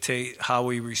that dictate how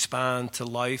we respond to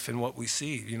life and what we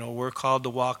see. You know, we're called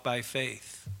to walk by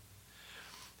faith.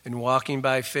 And walking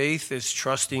by faith is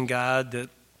trusting God that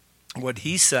what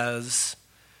he says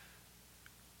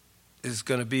is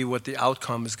going to be what the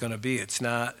outcome is going to be. It's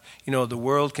not, the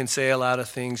world can say a lot of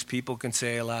things, people can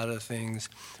say a lot of things,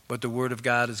 but the word of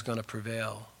God is going to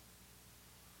prevail.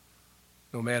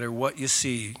 No matter what you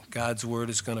see, God's word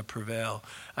is going to prevail.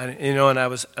 And I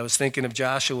was thinking of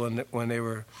Joshua when they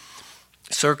were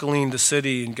circling the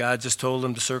city, and God just told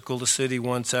them to circle the city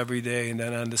once every day, and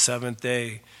then on the seventh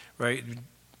day, right,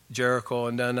 Jericho,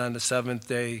 and then on the seventh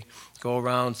day, go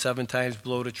around 7 times,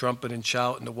 blow the trumpet and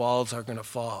shout, and the walls are going to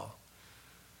fall.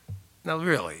 Now,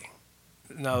 really,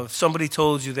 if somebody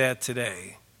told you that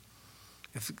today,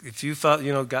 if you felt,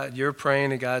 God, you're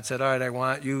praying, and God said, all right, I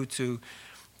want you to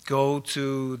go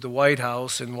to the White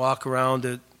House and walk around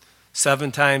it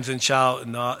 7 times and shout,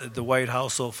 and the White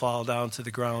House will fall down to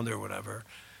the ground or whatever.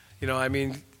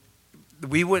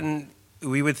 We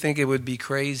would think it would be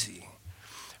crazy.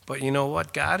 But you know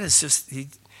what? God is he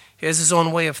has his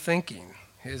own way of thinking.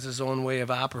 He has his own way of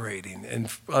operating. And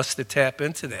for us to tap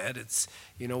into that, it's,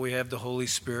 we have the Holy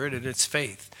Spirit and it's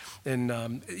faith. And,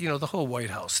 the whole White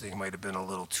House thing might have been a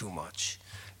little too much.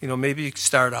 Maybe you could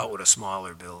start out with a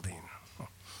smaller building.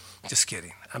 Just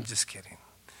kidding. I'm just kidding.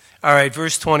 All right,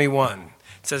 verse 21.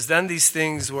 It says, then these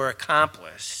things were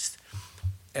accomplished.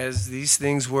 As these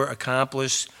things were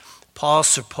accomplished, Paul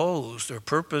supposed or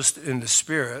purposed in the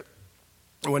Spirit,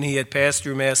 when he had passed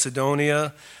through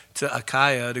Macedonia to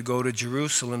Achaia, to go to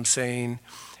Jerusalem, saying,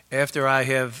 after I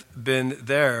have been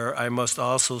there, I must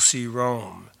also see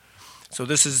Rome. So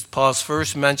this is Paul's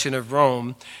first mention of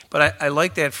Rome. But I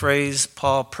like that phrase,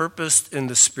 Paul purposed in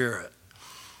the Spirit.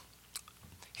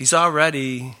 He's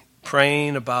already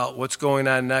praying about what's going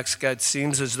on next. God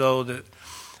seems as though that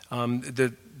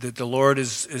the Lord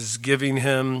is giving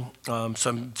him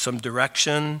some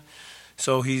direction.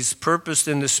 So he's purposed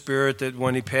in the Spirit that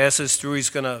when he passes through,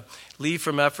 he's going to leave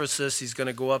from Ephesus. He's going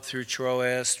to go up through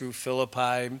Troas, through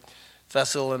Philippi,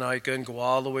 Thessalonica, and go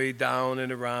all the way down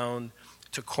and around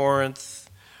to Corinth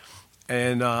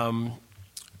and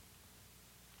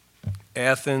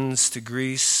Athens to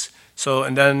Greece. So,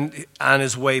 and then on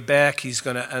his way back, he's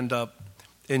going to end up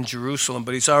in Jerusalem.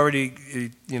 But he's already,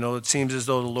 it seems as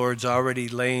though the Lord's already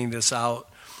laying this out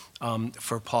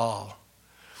for Paul.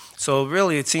 So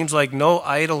really, it seems like no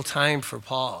idle time for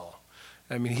Paul.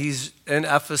 I mean, he's in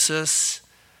Ephesus.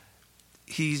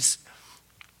 He's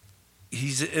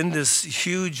in this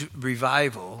huge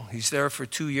revival. He's there for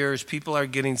 2 years. People are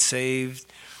getting saved.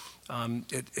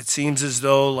 It seems as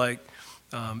though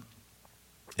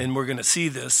and we're going to see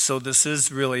this, so this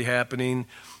is really happening.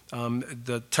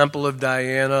 The Temple of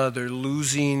Diana, they're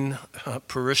losing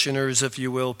parishioners, if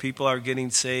you will. People are getting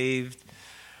saved.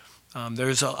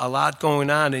 There's a lot going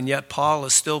on, and yet Paul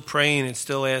is still praying and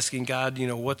still asking God,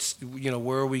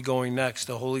 where are we going next?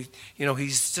 The Holy,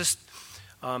 he's just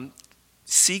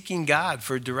seeking God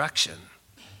for direction.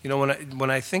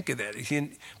 When I think of that,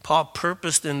 Paul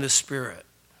purposed in the Spirit.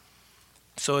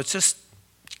 So it's just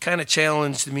kind of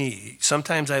challenged me.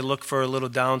 Sometimes I look for a little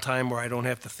downtime where I don't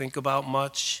have to think about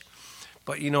much.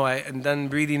 But, and then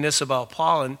reading this about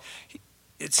Paul, and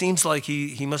it seems like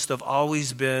he must have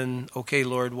always been, okay,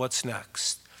 Lord, what's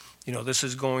next? This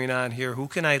is going on here. Who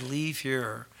can I leave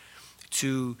here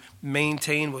to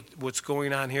maintain what's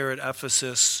going on here at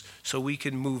Ephesus so we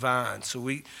can move on? So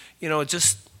we,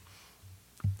 just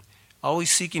always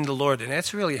seeking the Lord. And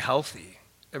that's really healthy.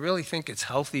 I really think it's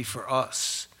healthy for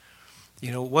us.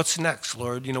 What's next,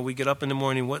 Lord? We get up in the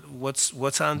morning.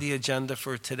 What's on the agenda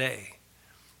for today?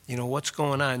 What's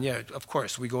going on? Yeah, of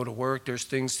course, we go to work. There's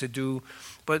things to do.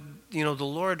 But, the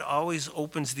Lord always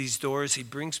opens these doors. He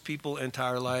brings people into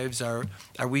our lives. Are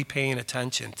we paying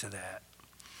attention to that?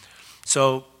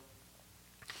 So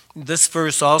this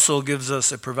verse also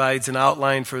provides an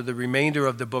outline for the remainder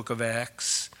of the book of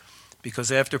Acts,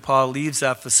 because after Paul leaves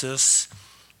Ephesus,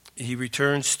 he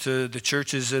returns to the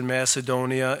churches in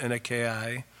Macedonia and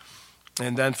Achaia,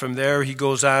 and then from there he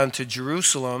goes on to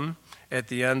Jerusalem at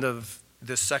the end of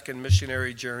this second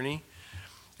missionary journey,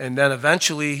 and then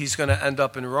eventually he's going to end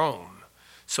up in Rome.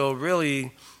 So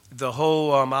really, the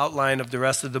whole outline of the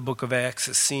rest of the book of Acts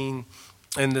is seen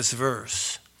in this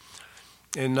verse.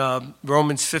 In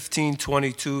Romans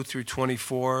 15:22 through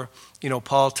 24,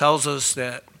 Paul tells us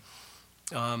that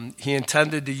he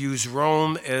intended to use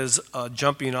Rome as a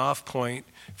jumping off point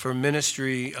for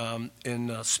ministry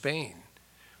in Spain.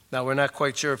 Now, we're not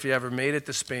quite sure if he ever made it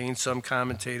to Spain. Some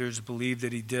commentators believe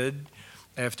that he did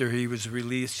after he was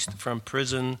released from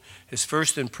prison, his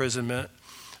first imprisonment.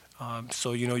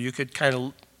 So, you could kind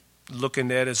of look in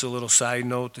that as a little side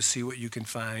note to see what you can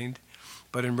find.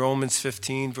 But in Romans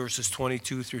 15, verses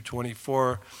 22 through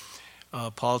 24,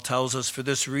 Paul tells us, "For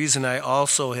this reason I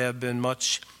also have been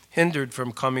much hindered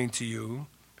from coming to you,"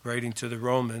 writing to the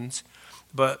Romans,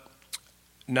 "but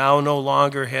now no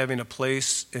longer having a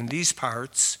place in these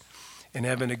parts and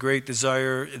having a great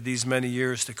desire these many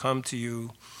years to come to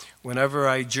you, whenever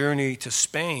I journey to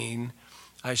Spain,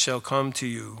 I shall come to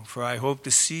you, for I hope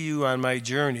to see you on my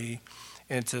journey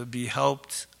and to be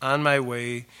helped on my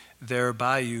way there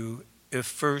by you, if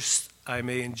first I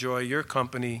may enjoy your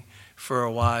company for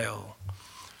a while."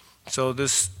 So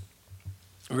this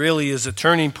really is a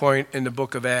turning point in the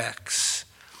book of Acts,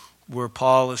 where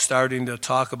Paul is starting to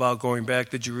talk about going back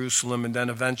to Jerusalem and then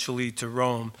eventually to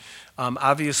Rome.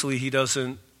 Obviously, he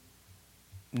doesn't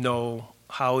know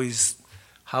how he's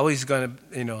going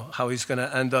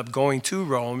to end up going to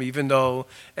Rome, even though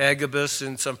Agabus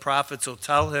and some prophets will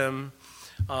tell him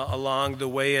along the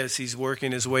way as he's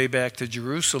working his way back to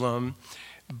Jerusalem.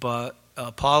 But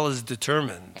Paul is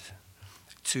determined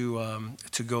to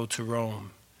go to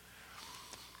Rome.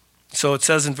 So it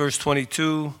says in verse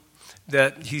 22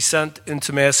 that he sent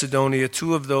into Macedonia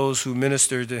two of those who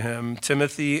ministered to him,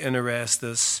 Timothy and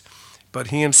Erastus, but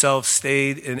he himself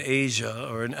stayed in Asia,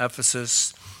 or in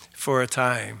Ephesus, for a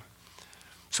time.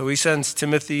 So he sends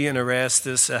Timothy and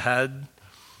Erastus ahead.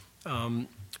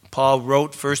 Paul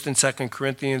wrote 1st and 2nd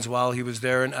Corinthians while he was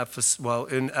there in Ephesus,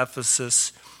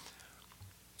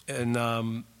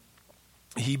 and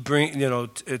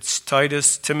it's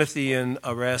Titus, Timothy, and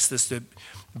Erastus that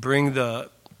bring the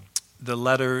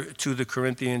letter to the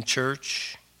Corinthian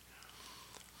church.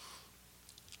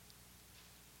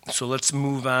 So let's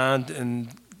move on, and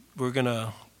I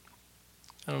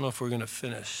don't know if we're gonna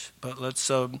finish, but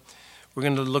we're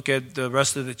gonna look at the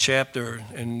rest of the chapter,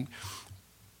 and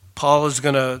Paul is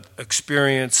gonna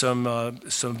experience some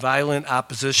violent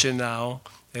opposition now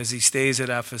as he stays at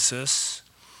Ephesus.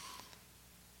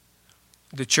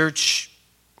 The church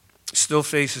still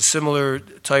faces similar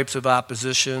types of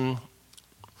opposition,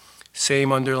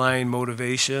 same underlying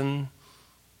motivation,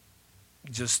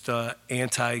 just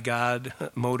anti-God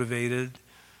motivated,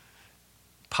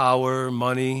 power,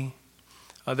 money.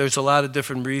 There's a lot of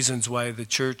different reasons why the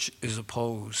church is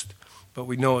opposed, but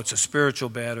we know it's a spiritual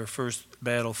battle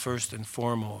first and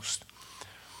foremost.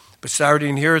 But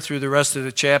starting here through the rest of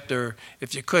the chapter,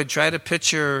 if you could, try to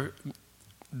picture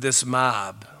this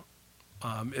mob,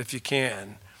 if you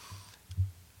can.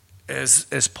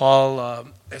 As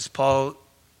Paul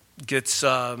gets,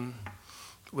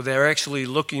 they're actually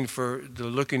looking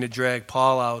to drag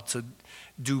Paul out to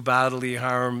do bodily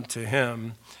harm to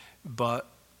him, but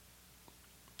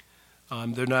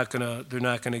they're not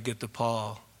gonna get to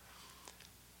Paul.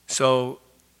 So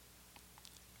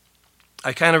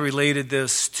I kind of related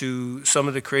this to some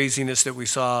of the craziness that we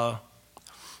saw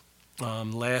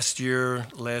last year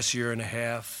and a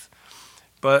half.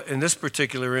 But in this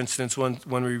particular instance, when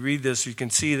we read this, you can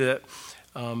see that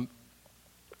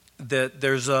that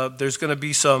there's going to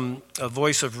be a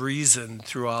voice of reason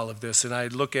through all of this. And I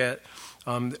look at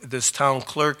this town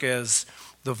clerk as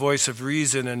the voice of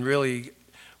reason, and really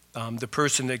the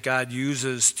person that God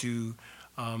uses to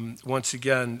once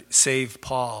again save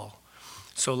Paul.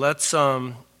 So let's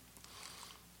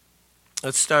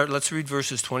Let's read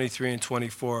verses 23 and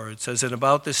 24. It says, "And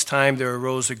about this time there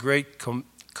arose a great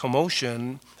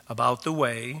commotion about the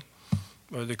way,"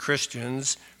 or the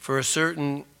Christians, "for a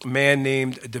certain man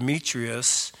named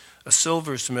Demetrius, a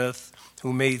silversmith,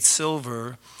 who made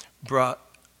silver, brought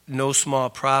no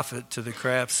small profit to the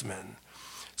craftsmen."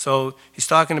 So he's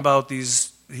talking about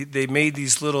they made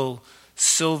these little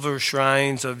silver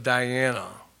shrines of Diana,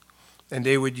 and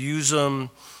they would use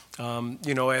them,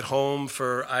 at home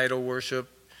for idol worship,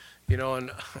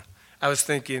 and I was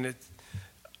thinking,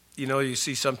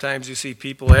 sometimes you see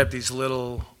people have these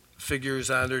little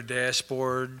figures on their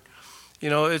dashboard.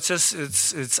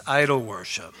 It's idol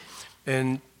worship.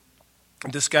 And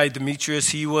this guy Demetrius,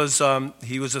 he was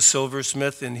a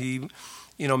silversmith, and he,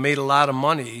 made a lot of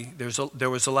money. There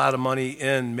was a lot of money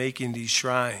in making these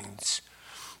shrines.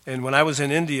 And when I was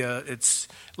in India, it's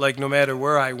like no matter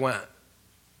where I went,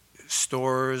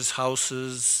 stores,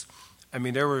 houses,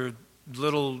 there were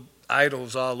little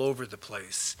idols all over the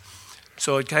place.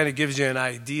 So it kind of gives you an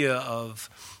idea of,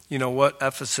 what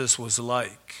Ephesus was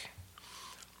like.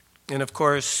 And of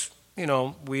course,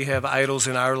 we have idols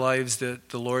in our lives that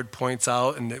the Lord points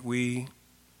out and that we,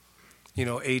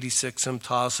 86 them,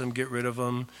 toss them, get rid of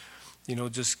them,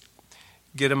 just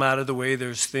get them out of the way.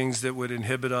 There's things that would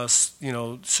inhibit us,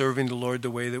 serving the Lord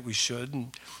the way that we should.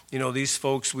 And, these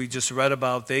folks we just read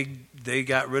about, they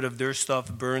got rid of their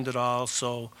stuff, burned it all.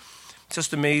 So it's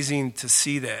just amazing to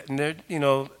see that.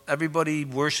 And, everybody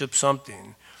worships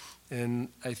something. And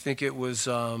I think it was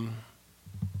Bob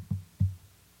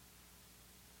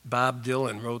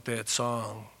Dylan wrote that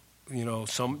song.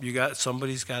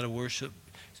 Somebody's got to worship.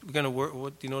 We're going to work.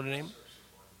 What do you know the name?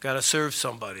 Got to serve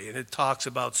somebody, and it talks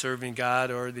about serving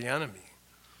God or the enemy.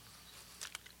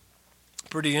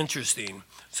 Pretty interesting.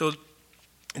 So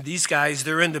these guys,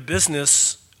 they're in the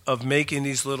business of making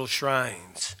these little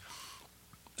shrines.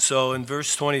 So in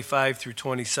verse 25 through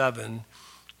 27,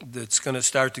 that's going to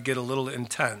start to get a little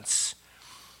intense.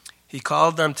 He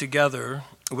called them together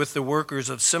with the workers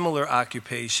of similar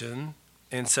occupation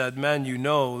and said, "Men, you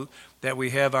know that we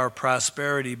have our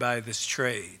prosperity by this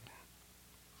trade.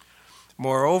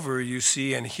 Moreover, you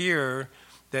see and hear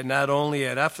that not only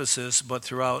at Ephesus, but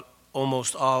throughout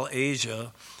almost all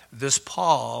Asia, this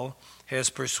Paul has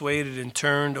persuaded and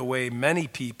turned away many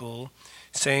people,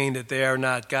 saying that they are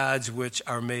not gods which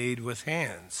are made with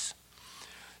hands.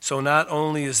 So not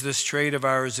only is this trade of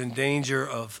ours in danger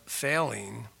of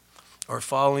failing or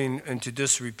falling into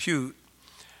disrepute,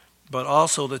 but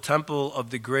also the temple of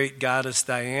the great goddess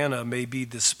Diana may be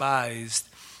despised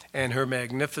and her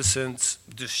magnificence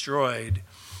destroyed,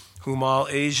 whom all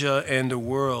Asia and the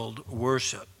world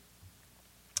worship."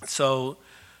 So,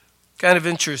 kind of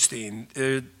interesting.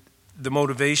 The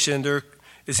motivation there,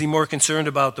 is he more concerned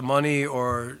about the money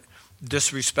or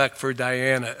disrespect for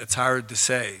Diana? It's hard to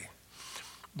say.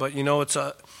 But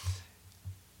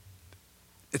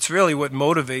it's really what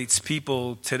motivates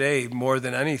people today more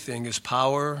than anything is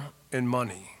power and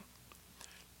money.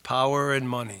 Power and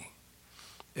money.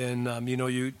 And,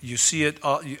 you see it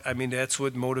all. That's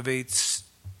what motivates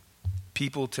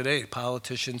people today,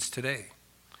 politicians today.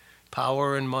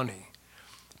 Power and money.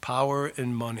 Power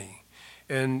and money.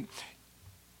 And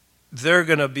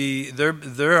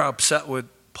they're upset with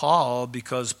Paul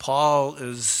because Paul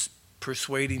is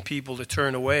persuading people to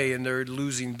turn away and they're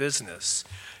losing business.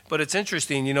 But it's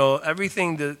interesting,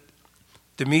 everything that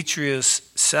Demetrius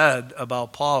said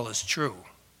about Paul is true.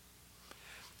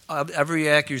 Every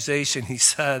accusation he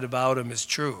said about him is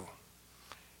true.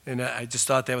 And I just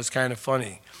thought that was kind of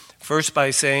funny. First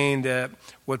by saying that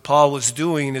what Paul was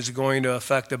doing is going to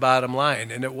affect the bottom line,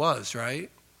 and it was,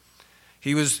 right?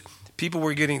 People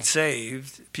were getting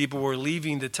saved, people were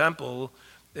leaving the temple,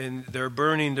 and they're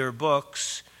burning their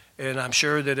books, and I'm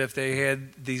sure that if they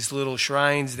had these little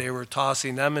shrines, they were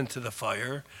tossing them into the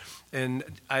fire.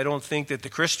 And I don't think that the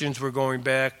Christians were going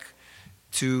back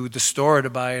to the store to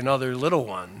buy another little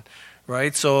one,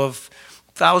 right? So if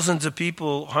thousands of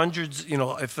people, thousands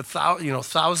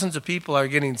of people are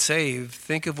getting saved,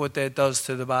 think of what that does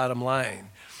to the bottom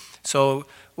line. So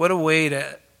what a way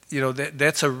to,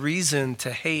 that's a reason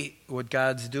to hate what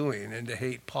God's doing and to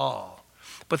hate Paul.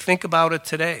 But think about it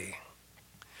today.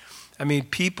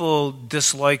 People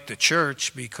dislike the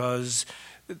church because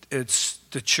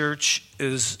the church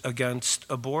is against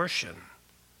abortion.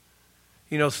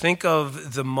 Think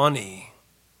of the money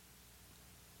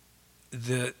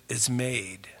that is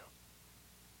made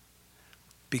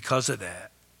because of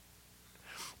that.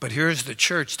 But here's the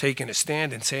church taking a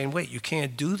stand and saying, wait, you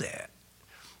can't do that.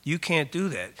 You can't do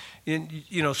that. And,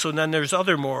 so then there's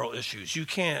other moral issues. You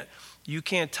can't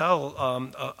tell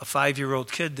a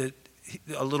 5-year-old kid that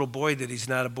a little boy that he's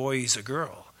not a boy, he's a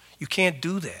girl. You can't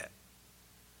do that.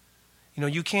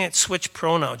 You can't switch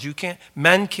pronouns.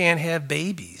 Men can't have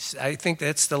babies. I think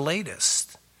that's the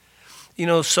latest.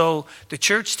 So the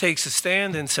church takes a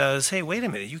stand and says, hey, wait a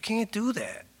minute, you can't do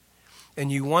that.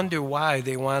 And you wonder why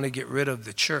they want to get rid of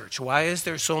the church. Why is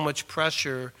there so much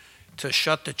pressure to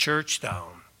shut the church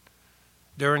down?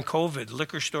 During COVID,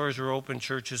 liquor stores were open,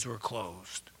 churches were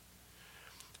closed.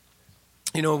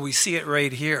 We see it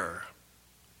right here.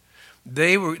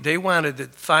 They wanted to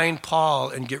find Paul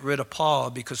and get rid of Paul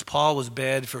because Paul was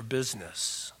bad for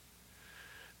business.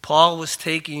 Paul was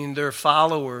taking their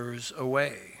followers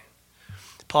away.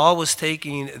 Paul was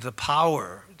taking the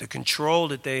power, the control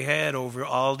that they had over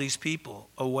all these people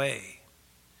away.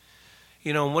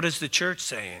 And what is the church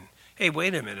saying? Hey,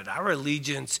 wait a minute, our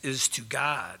allegiance is to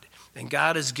God, and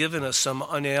God has given us some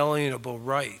unalienable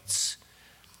rights.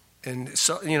 And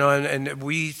so, and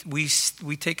we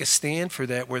take a stand for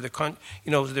that. Where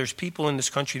there's people in this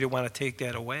country that want to take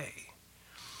that away.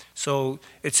 So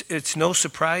it's no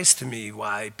surprise to me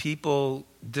why people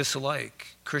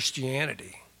dislike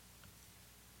Christianity,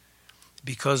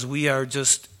 because we are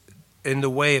just in the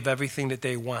way of everything that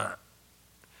they want.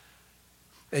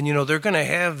 And they're going to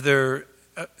have their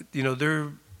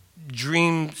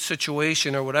dream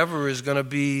situation or whatever is going to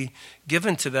be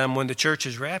given to them when the church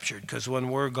is raptured, because when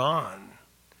we're gone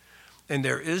and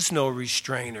there is no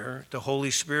restrainer, the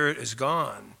Holy Spirit is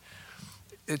gone,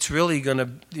 it's really going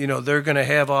to, they're going to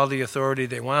have all the authority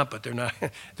they want, but they're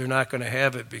not going to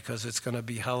have it, because it's going to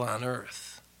be hell on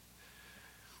earth.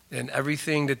 And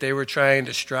everything that they were trying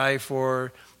to strive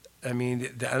for,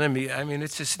 the enemy,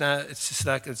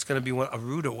 it's going to be a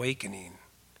rude awakening.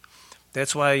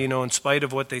 That's why, in spite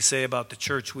of what they say about the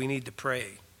church, we need to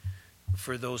pray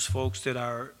for those folks that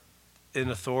are in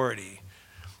authority.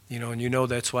 And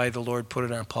that's why the Lord put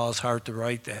it on Paul's heart to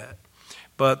write that.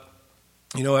 But,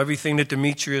 everything that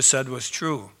Demetrius said was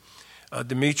true.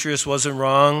 Demetrius wasn't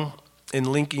wrong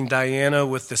in linking Diana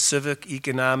with the civic,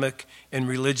 economic, and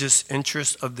religious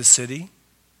interests of the city,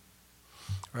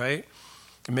 right?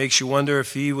 It makes you wonder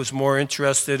if he was more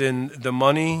interested in the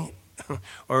money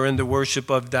or in the worship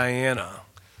of Diana.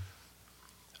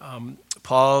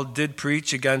 Paul did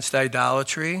preach against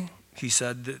idolatry. He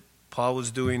said that Paul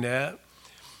was doing that.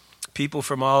 People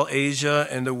from all Asia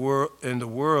and the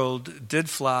world did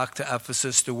flock to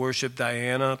Ephesus to worship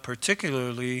Diana,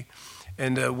 particularly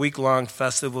in the week-long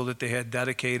festival that they had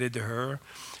dedicated to her.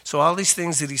 So all these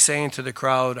things that he's saying to the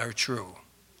crowd are true.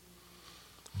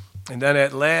 And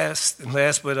then last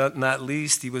but not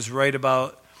least, he was right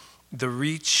about the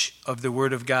reach of the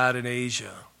Word of God in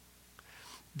Asia.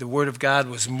 The Word of God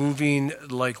was moving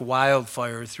like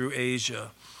wildfire through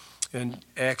Asia. In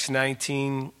Acts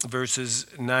 19, verses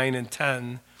 9 and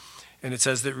 10, and it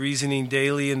says that reasoning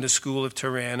daily in the school of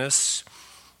Tyrannus,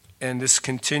 and this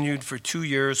continued for 2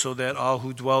 years, so that all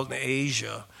who dwelt in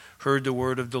Asia heard the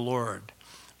word of the Lord,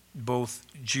 both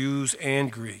Jews and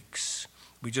Greeks.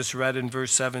 We just read in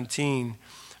verse 17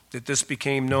 that this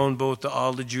became known both to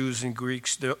all the Jews and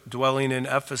Greeks dwelling in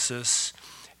Ephesus,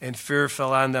 and fear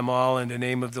fell on them all, and the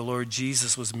name of the Lord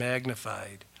Jesus was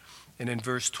magnified. And in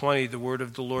verse 20, the word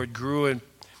of the Lord grew and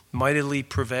mightily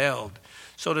prevailed.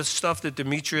 So the stuff that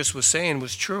Demetrius was saying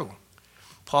was true.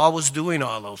 Paul was doing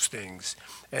all those things.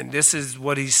 And this is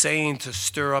what he's saying to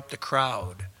stir up the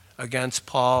crowd against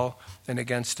Paul and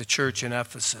against the church in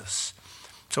Ephesus.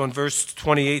 So in verse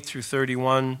 28 through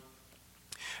 31,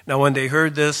 now when they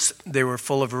heard this, they were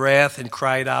full of wrath and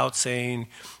cried out, saying,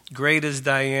 "Great is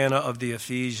Diana of the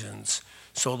Ephesians."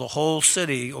 So the whole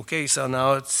city, okay, so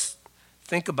now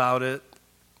think about it,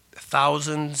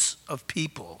 thousands of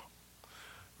people,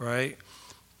 right,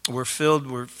 were filled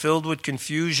with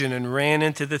confusion and ran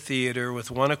into the theater with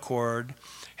one accord,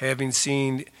 having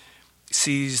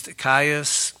seized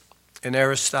Caius and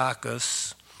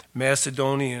Aristarchus,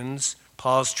 Macedonians,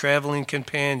 Paul's traveling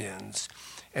companions.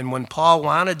 And when Paul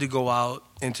wanted to go out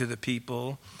into the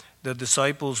people, the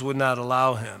disciples would not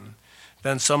allow him.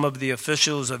 Then some of the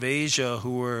officials of Asia,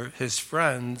 who were his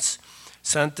friends,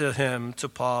 sent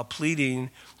to Paul, pleading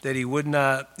that he would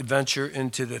not venture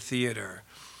into the theater.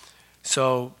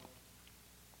 So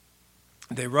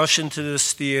they rush into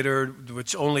this theater,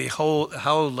 which only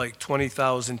held like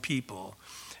 20,000 people,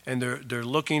 and they're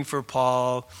looking for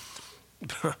Paul.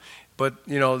 But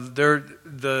they're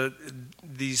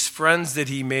these friends that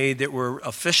he made that were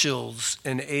officials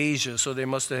in Asia, so they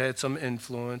must have had some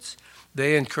influence.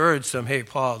 They encouraged him, "Hey,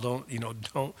 Paul, don't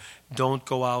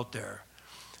go out there.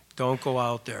 Don't go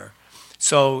out there."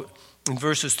 So in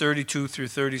verses 32 through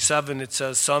 37, it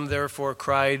says, "Some therefore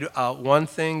cried out one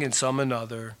thing and some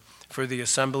another. for the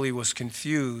assembly was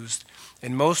confused,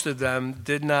 and most of them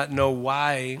did not know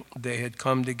why they had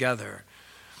come together.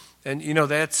 And,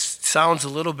 that sounds a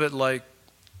little bit like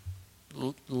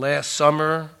last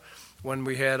summer when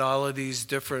we had all of these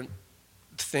different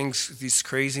things, these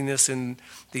craziness in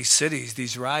these cities,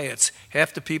 these riots.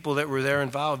 Half the people that were there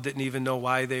involved didn't even know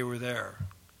why they were there,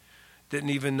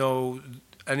 didn't even know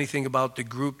anything about the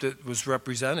group that was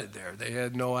represented there. They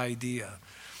had no idea.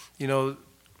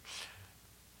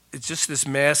 It's just this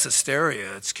mass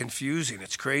hysteria. It's confusing.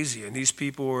 It's crazy. And these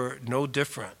people were no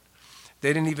different.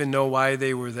 They didn't even know why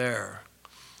they were there.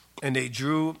 And they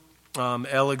drew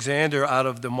Alexander out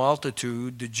of the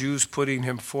multitude, the Jews putting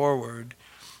him forward.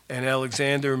 And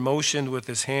Alexander motioned with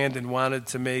his hand and wanted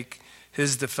to make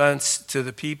his defense to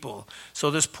the people.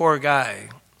 So this poor guy,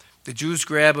 the Jews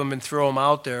grab him and throw him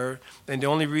out there. And the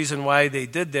only reason why they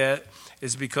did that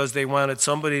is because they wanted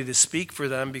somebody to speak for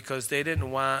them, because they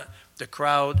didn't want the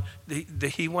crowd.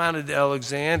 He wanted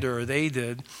Alexander, or they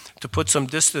did, to put some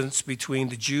distance between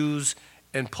the Jews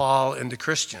and Paul and the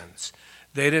Christians.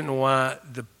 They didn't want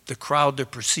the crowd to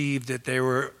perceive that they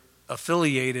were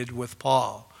affiliated with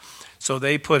Paul. So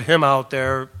they put him out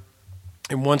there,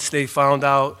 and once they found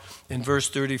out in verse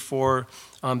 34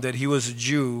 that he was a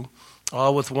Jew,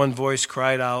 all with one voice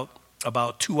cried out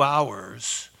about 2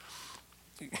 hours,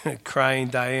 crying,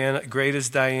 "Diana, great is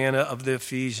Diana of the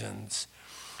Ephesians."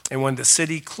 And when the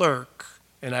city clerk,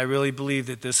 and I really believe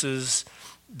that this is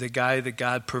the guy that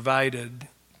God provided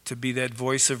to be that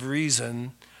voice of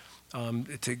reason,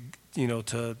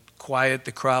 to quiet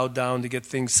the crowd down, to get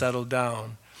things settled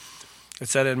down. It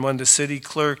said, and when the city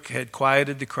clerk had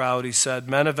quieted the crowd, he said,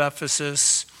 "Men of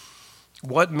Ephesus,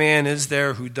 what man is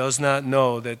there who does not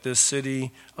know that this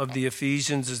city of the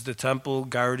Ephesians is the temple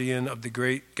guardian of the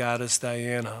great goddess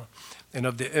Diana, and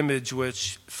of the image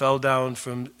which fell down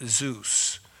from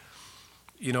Zeus?"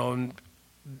 And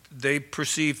they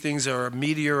perceive things that are a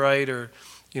meteorite or,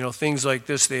 things like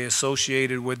this they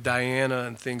associated with Diana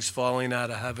and things falling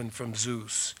out of heaven from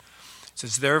Zeus. It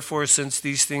says, "Therefore, since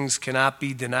these things cannot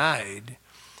be denied,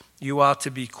 you ought to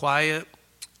be quiet,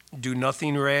 do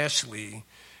nothing rashly,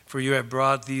 for you have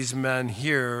brought these men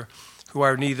here who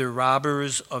are neither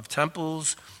robbers of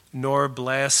temples nor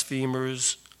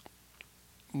blasphemers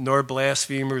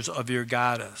of your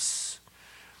goddess.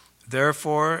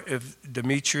 Therefore, if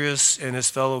Demetrius and his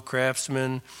fellow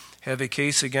craftsmen have a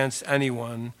case against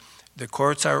anyone, the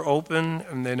courts are open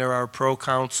and then there are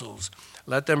proconsuls.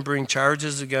 Let them bring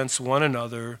charges against one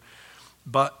another.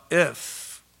 But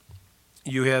if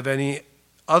you have any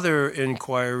other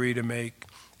inquiry to make,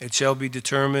 it shall be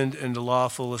determined in the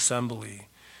lawful assembly.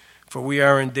 For we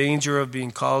are in danger of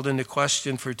being called into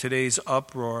question for today's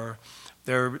uproar,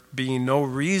 there being no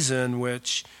reason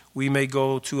which we may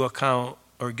go to account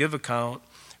or give account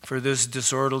for this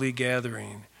disorderly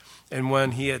gathering." And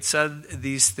when he had said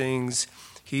these things,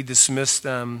 he dismissed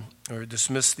them, or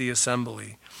dismissed the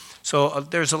assembly. So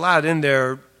there's a lot in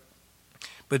there,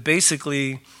 but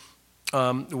basically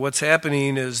what's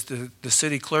happening is the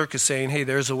city clerk is saying, hey,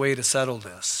 there's a way to settle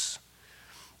this.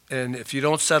 And if you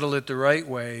don't settle it the right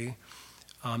way,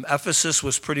 Ephesus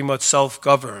was pretty much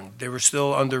self-governed. They were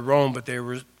still under Rome, but they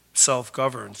were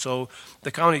self-governed. So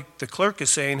the clerk is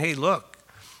saying, hey, look,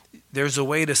 there's a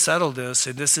way to settle this,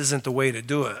 and this isn't the way to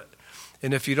do it.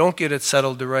 And if you don't get it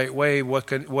settled the right way, what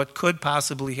could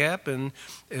possibly happen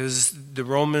is the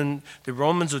Romans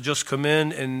will just come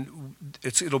in, and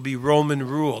it'll be Roman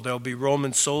rule. There'll be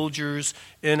Roman soldiers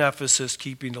in Ephesus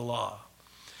keeping the law.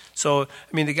 So,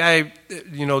 the guy,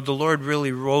 the Lord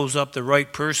really rose up the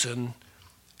right person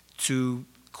to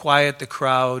quiet the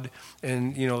crowd,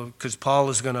 and, because Paul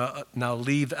is going to now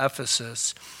leave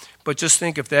Ephesus. But just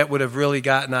think if that would have really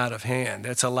gotten out of hand.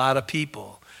 That's a lot of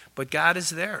people. But God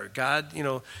is there. God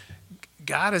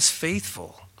is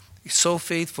faithful. He's so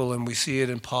faithful, and we see it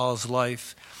in Paul's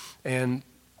life. And,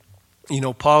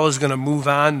 Paul is going to move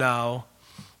on now,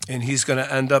 and he's going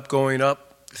to end up going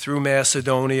up through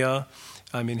Macedonia.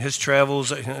 His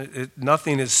travels,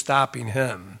 nothing is stopping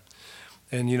him.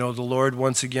 And, the Lord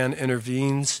once again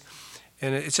intervenes,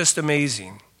 and it's just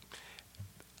amazing.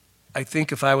 I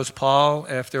think if I was Paul,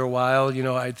 after a while,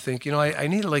 I'd think, I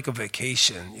need like a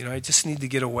vacation. I just need to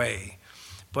get away.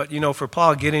 But, for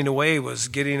Paul, getting away was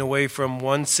getting away from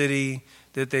one city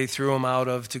that they threw him out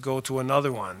of to go to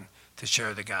another one to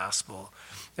share the gospel.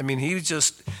 He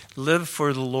just lived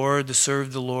for the Lord, to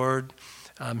serve the Lord.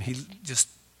 He just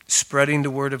spreading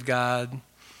the word of God.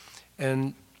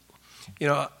 And,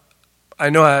 I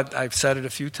know I've said it a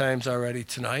few times already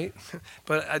tonight,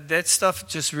 but that stuff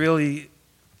just really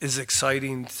is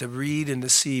exciting to read and to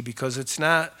see, because it's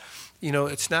not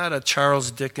a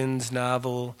Charles Dickens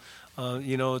novel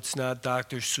It's not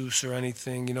Dr. Seuss or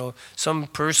anything. Some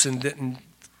person didn't.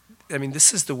 I mean,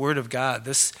 this is the Word of God.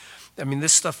 This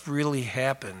stuff really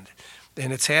happened,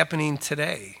 and it's happening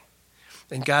today.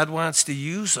 And God wants to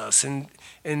use us in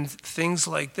things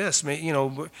like this.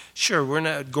 Sure, we're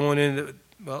not going into.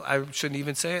 Well, I shouldn't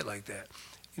even say it like that.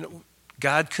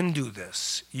 God can do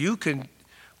this. You can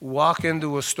walk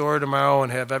into a store tomorrow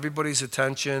and have everybody's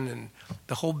attention, and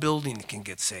the whole building can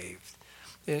get saved.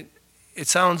 It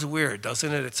sounds weird,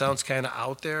 doesn't it? It sounds kind of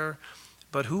out there.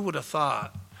 But who would have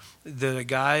thought that a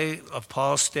guy of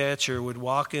Paul's stature would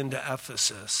walk into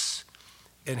Ephesus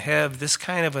and have this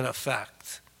kind of an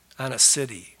effect on a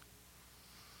city?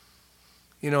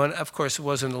 And of course it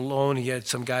wasn't alone. He had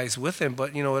some guys with him,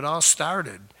 but it all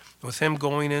started with him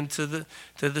going into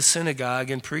the synagogue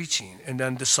and preaching, and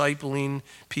then discipling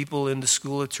people in the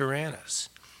school of Tyrannus.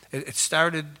 It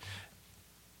started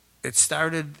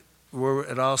where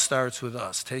it all starts with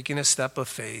us, taking a step of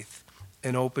faith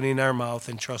and opening our mouth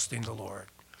and trusting the Lord.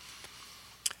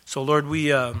 So Lord,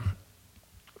 we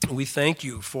thank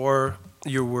you for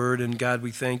your word, and God,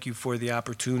 we thank you for the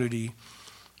opportunity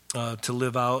to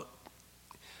live out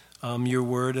your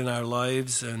word in our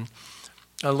lives. And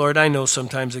Lord, I know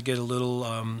sometimes I get a little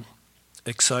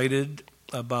excited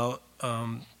about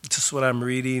just what I'm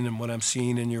reading and what I'm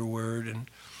seeing in your word.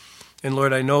 And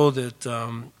Lord, I know that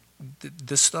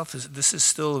this is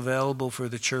still available for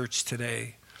the church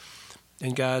today.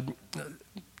 And God,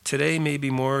 today maybe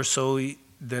more so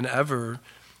than ever,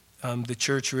 the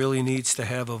church really needs to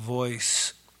have a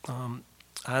voice on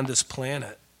this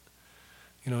planet.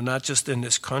 Not just in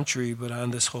this country, but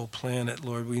on this whole planet.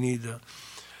 Lord, we need to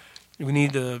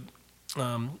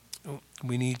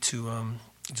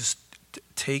just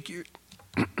take your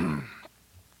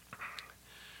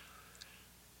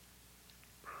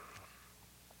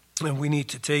and we need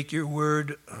to take your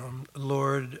word,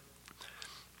 Lord,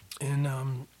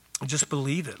 and just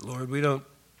believe it, Lord. We don't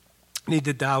need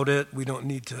to doubt it. We don't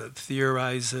need to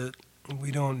theorize it.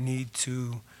 We don't need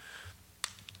to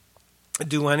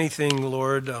do anything,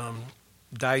 Lord,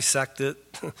 dissect it.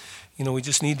 We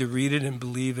just need to read it and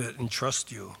believe it and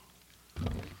trust you.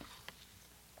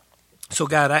 So,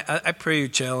 God, I pray you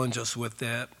challenge us with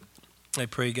that. I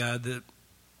pray, God, that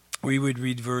we would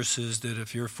read verses that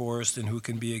if you're for us, then who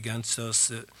can be against us?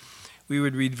 That we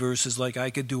would read verses like,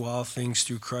 I could do all things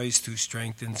through Christ who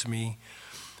strengthens me.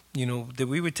 That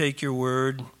we would take your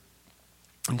word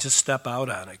and just step out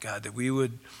on it, God. That we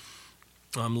would,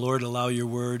 Lord, allow your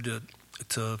word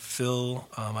to fill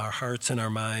our hearts and our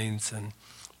minds. And,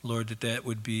 Lord, that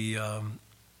would be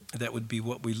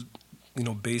what we,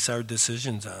 base our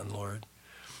decisions on, Lord.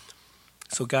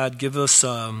 So, God, give us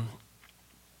a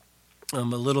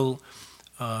little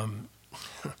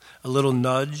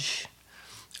nudge,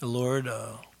 Lord.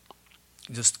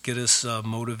 Just get us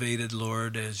motivated,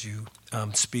 Lord, as you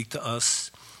speak to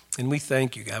us. And we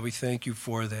thank you, God. We thank you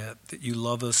for that you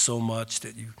love us so much,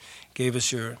 that you gave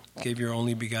your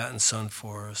only begotten Son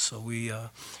for us. So we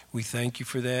thank you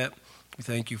for that. We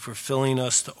thank you for filling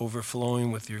us to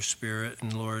overflowing with your Spirit.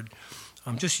 And Lord,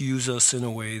 just use us in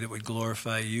a way that would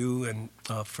glorify you and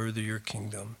further your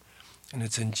kingdom. And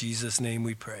it's in Jesus' name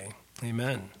we pray.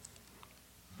 Amen.